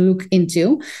interesting to look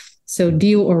into. So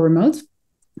Deal or Remote.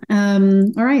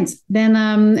 All right, then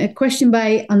a question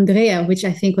by Andrea, which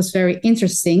I think was very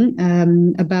interesting.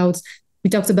 We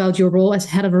talked about your role as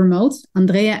head of Remote.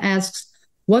 Andrea asks,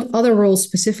 what other roles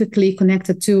specifically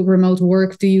connected to remote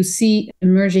work do you see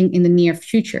emerging in the near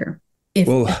future?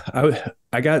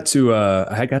 I got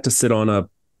to sit on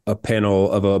a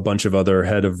panel of a bunch of other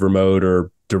head of remote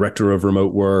or director of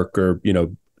remote work, or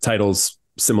titles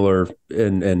similar,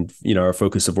 and our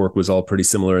focus of work was all pretty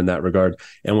similar in that regard.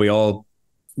 And we all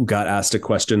got asked a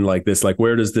question like this, like,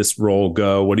 where does this role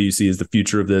go? What do you see as the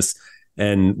future of this?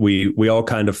 And we all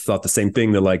kind of thought the same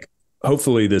thing, that like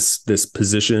hopefully this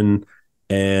position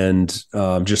and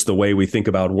just the way we think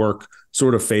about work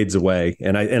sort of fades away.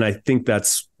 And I think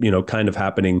that's, kind of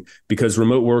happening, because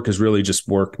remote work is really just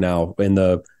work now. And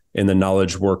the in the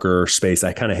knowledge worker space.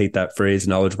 I kind of hate that phrase,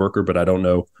 knowledge worker, but I don't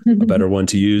know a better one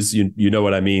to use. You know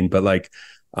what I mean? But like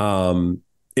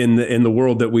in the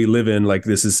world that we live in, like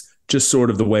this is just sort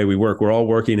of the way we work. We're all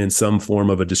working in some form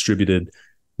of a distributed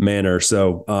manner.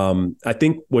 So I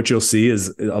think what you'll see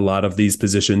is a lot of these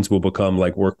positions will become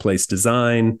like workplace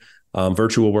design,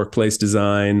 virtual workplace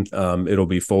design. It'll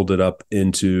be folded up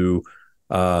into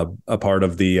a part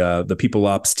of the people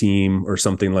ops team or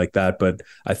something like that. But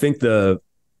I think the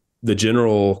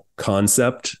general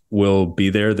concept will be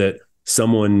there that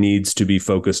someone needs to be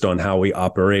focused on how we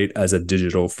operate as a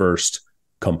digital first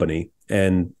company.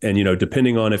 And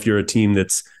depending on if you're a team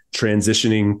that's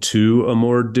transitioning to a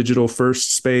more digital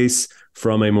first space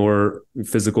from a more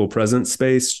physical present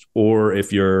space, or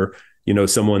if you're,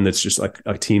 someone that's just like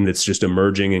a team that's just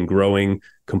emerging and growing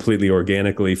completely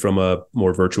organically from a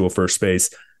more virtual first space,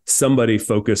 somebody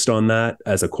focused on that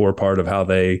as a core part of how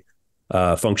they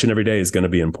function every day is going to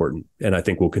be important. And I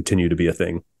think will continue to be a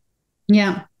thing.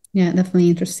 Yeah. Yeah, definitely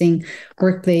interesting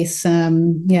workplace.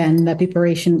 And the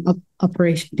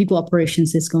people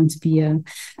operations is going to be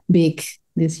big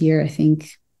this year, I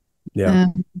think. Yeah.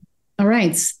 All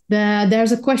right.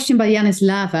 There's a question by Yanis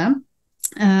Lava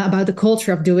about the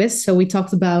culture of Doist. So we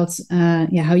talked about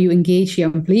how you engage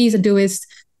your employees at Doist,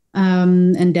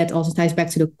 and that also ties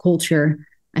back to the culture,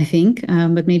 I think.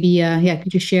 But maybe,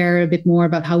 could you share a bit more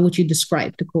about how would you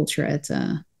describe the culture at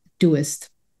Doist?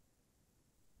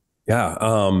 Yeah.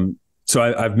 So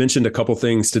I've mentioned a couple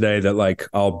things today that like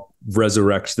I'll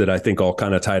resurrect that I think all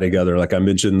kind of tie together. Like I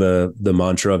mentioned the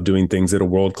mantra of doing things at a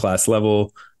world-class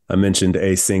level. I mentioned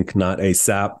async, not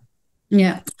ASAP.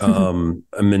 Yeah.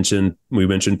 We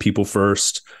mentioned people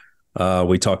first.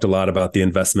 We talked a lot about the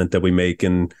investment that we make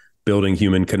in building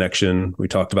human connection. We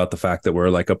talked about the fact that we're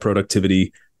like a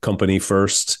productivity company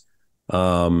first.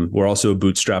 We're also a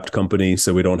bootstrapped company,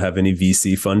 so we don't have any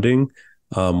VC funding.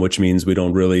 Which means we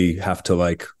don't really have to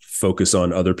like focus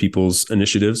on other people's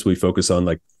initiatives. We focus on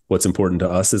like what's important to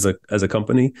us as a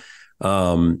company.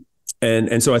 And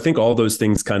so I think all those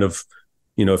things kind of,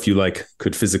 if you like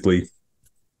could physically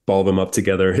ball them up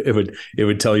together, it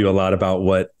would tell you a lot about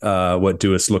what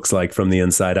Doist looks like from the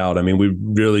inside out. I mean, we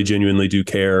really genuinely do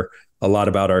care a lot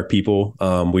about our people.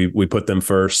 We put them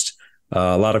first.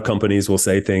 A lot of companies will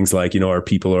say things like, our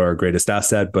people are our greatest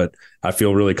asset, but I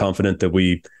feel really confident that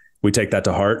we take that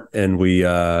to heart and we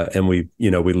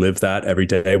live that every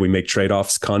day. We make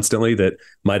trade-offs constantly that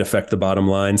might affect the bottom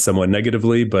line somewhat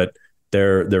negatively, but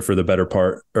they're for the better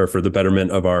part or for the betterment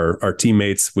of our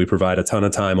teammates. We provide a ton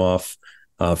of time off,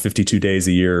 52 days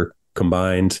a year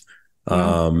combined.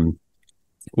 Yeah.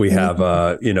 We have,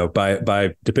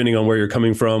 by depending on where you're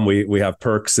coming from, we have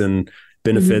perks and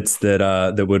benefits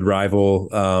that would rival,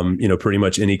 pretty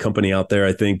much any company out there.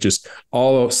 I think just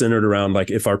all centered around like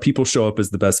if our people show up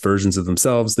as the best versions of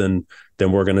themselves, then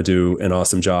we're going to do an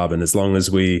awesome job. And as long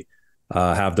as we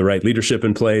have the right leadership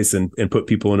in place and put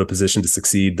people in a position to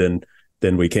succeed,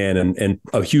 then we can. And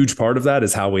a huge part of that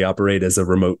is how we operate as a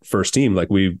remote first team. Like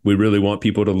we really want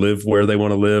people to live where they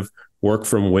want to live, work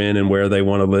from when and where they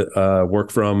want to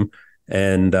work from,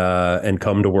 and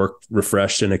come to work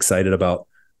refreshed and excited about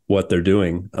what they're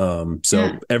doing.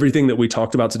 Everything that we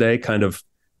talked about today kind of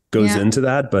goes into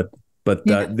that, but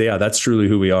that's truly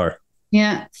who we are.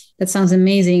 Yeah, that sounds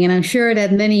amazing. And I'm sure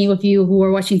that many of you who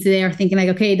are watching today are thinking like,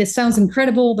 okay, this sounds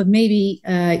incredible, but maybe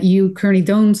you currently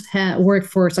don't work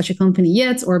for such a company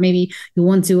yet, or maybe you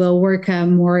want to work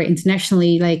more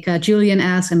internationally, like Julian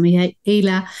asked, and we had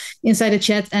Ayla inside the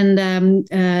chat,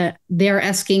 and they're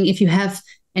asking if you have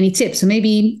any tips. So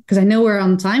maybe, because I know we're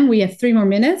on time, we have 3 more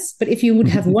minutes, but if you would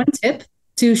have one tip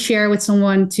to share with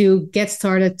someone to get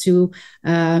started to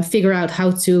figure out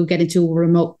how to get into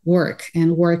remote work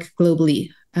and work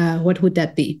globally, what would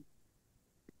that be?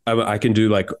 I can do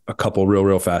like a couple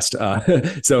real fast.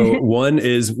 So one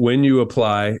is when you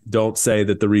apply, don't say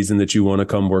that the reason that you want to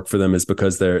come work for them is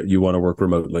because you want to work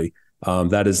remotely.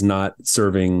 That is not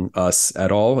serving us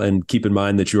at all. And keep in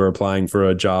mind that you are applying for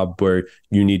a job where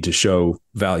you need to show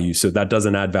value. So that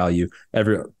doesn't add value.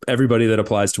 Everybody that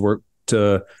applies to work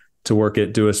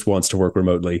at Doist wants to work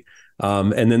remotely.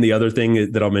 And then the other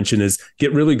thing that I'll mention is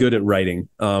get really good at writing.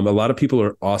 A lot of people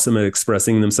are awesome at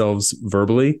expressing themselves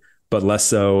verbally, but less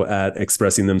so at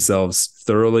expressing themselves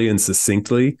thoroughly and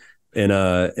succinctly in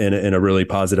a really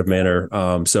positive manner.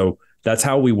 So that's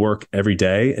how we work every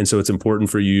day. And so it's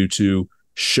important for you to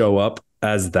show up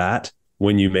as that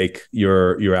when you make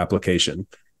your application.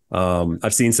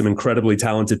 I've seen some incredibly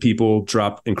talented people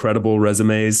drop incredible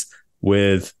resumes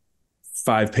with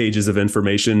 5 pages of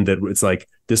information that it's like,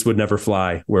 this would never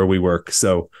fly where we work.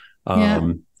 So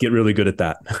Get really good at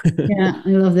that. Yeah, I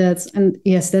love that. And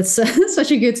yes, that's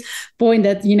such a good point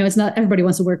that, it's not everybody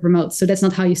wants to work remote. So that's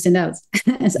not how you stand out.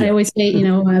 As I always say,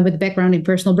 with background in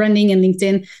personal branding and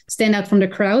LinkedIn, stand out from the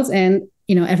crowd. And,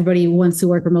 everybody wants to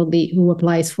work remotely who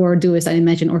applies for Doist, I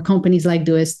imagine, or companies like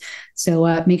Doist.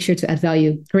 So make sure to add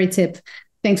value. Great tip.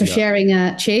 Thanks for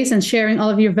sharing, Chase, and sharing all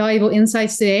of your valuable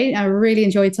insights today. I really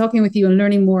enjoyed talking with you and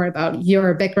learning more about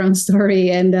your background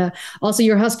story and also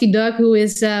your husky dog who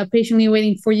is patiently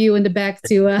waiting for you in the back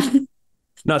to...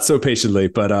 Not so patiently,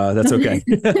 but that's okay.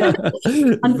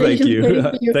 Thank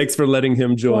you. Thanks for letting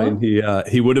him join.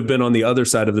 He would have been on the other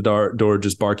side of the door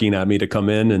just barking at me to come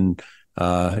in, and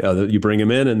you bring him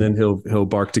in and then he'll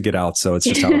bark to get out. So it's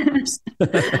just how it works.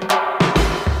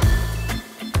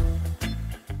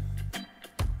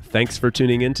 Thanks for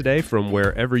tuning in today from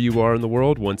wherever you are in the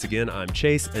world. Once again, I'm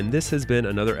Chase, and this has been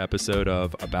another episode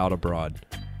of About Abroad.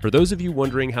 For those of you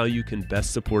wondering how you can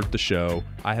best support the show,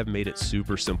 I have made it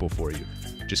super simple for you.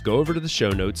 Just go over to the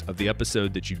show notes of the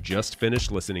episode that you just finished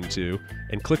listening to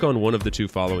and click on one of the two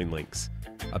following links.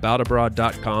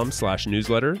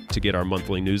 aboutabroad.com/newsletter to get our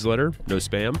monthly newsletter, no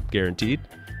spam, guaranteed,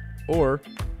 or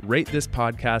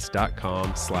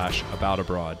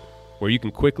ratethispodcast.com/aboutabroad, where you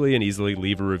can quickly and easily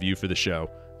leave a review for the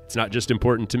show. It's not just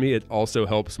important to me, it also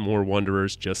helps more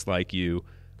wanderers just like you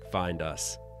find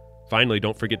us. Finally,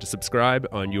 don't forget to subscribe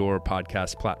on your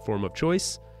podcast platform of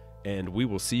choice, and we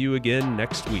will see you again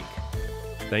next week.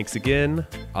 Thanks again.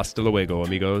 Hasta luego,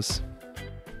 amigos.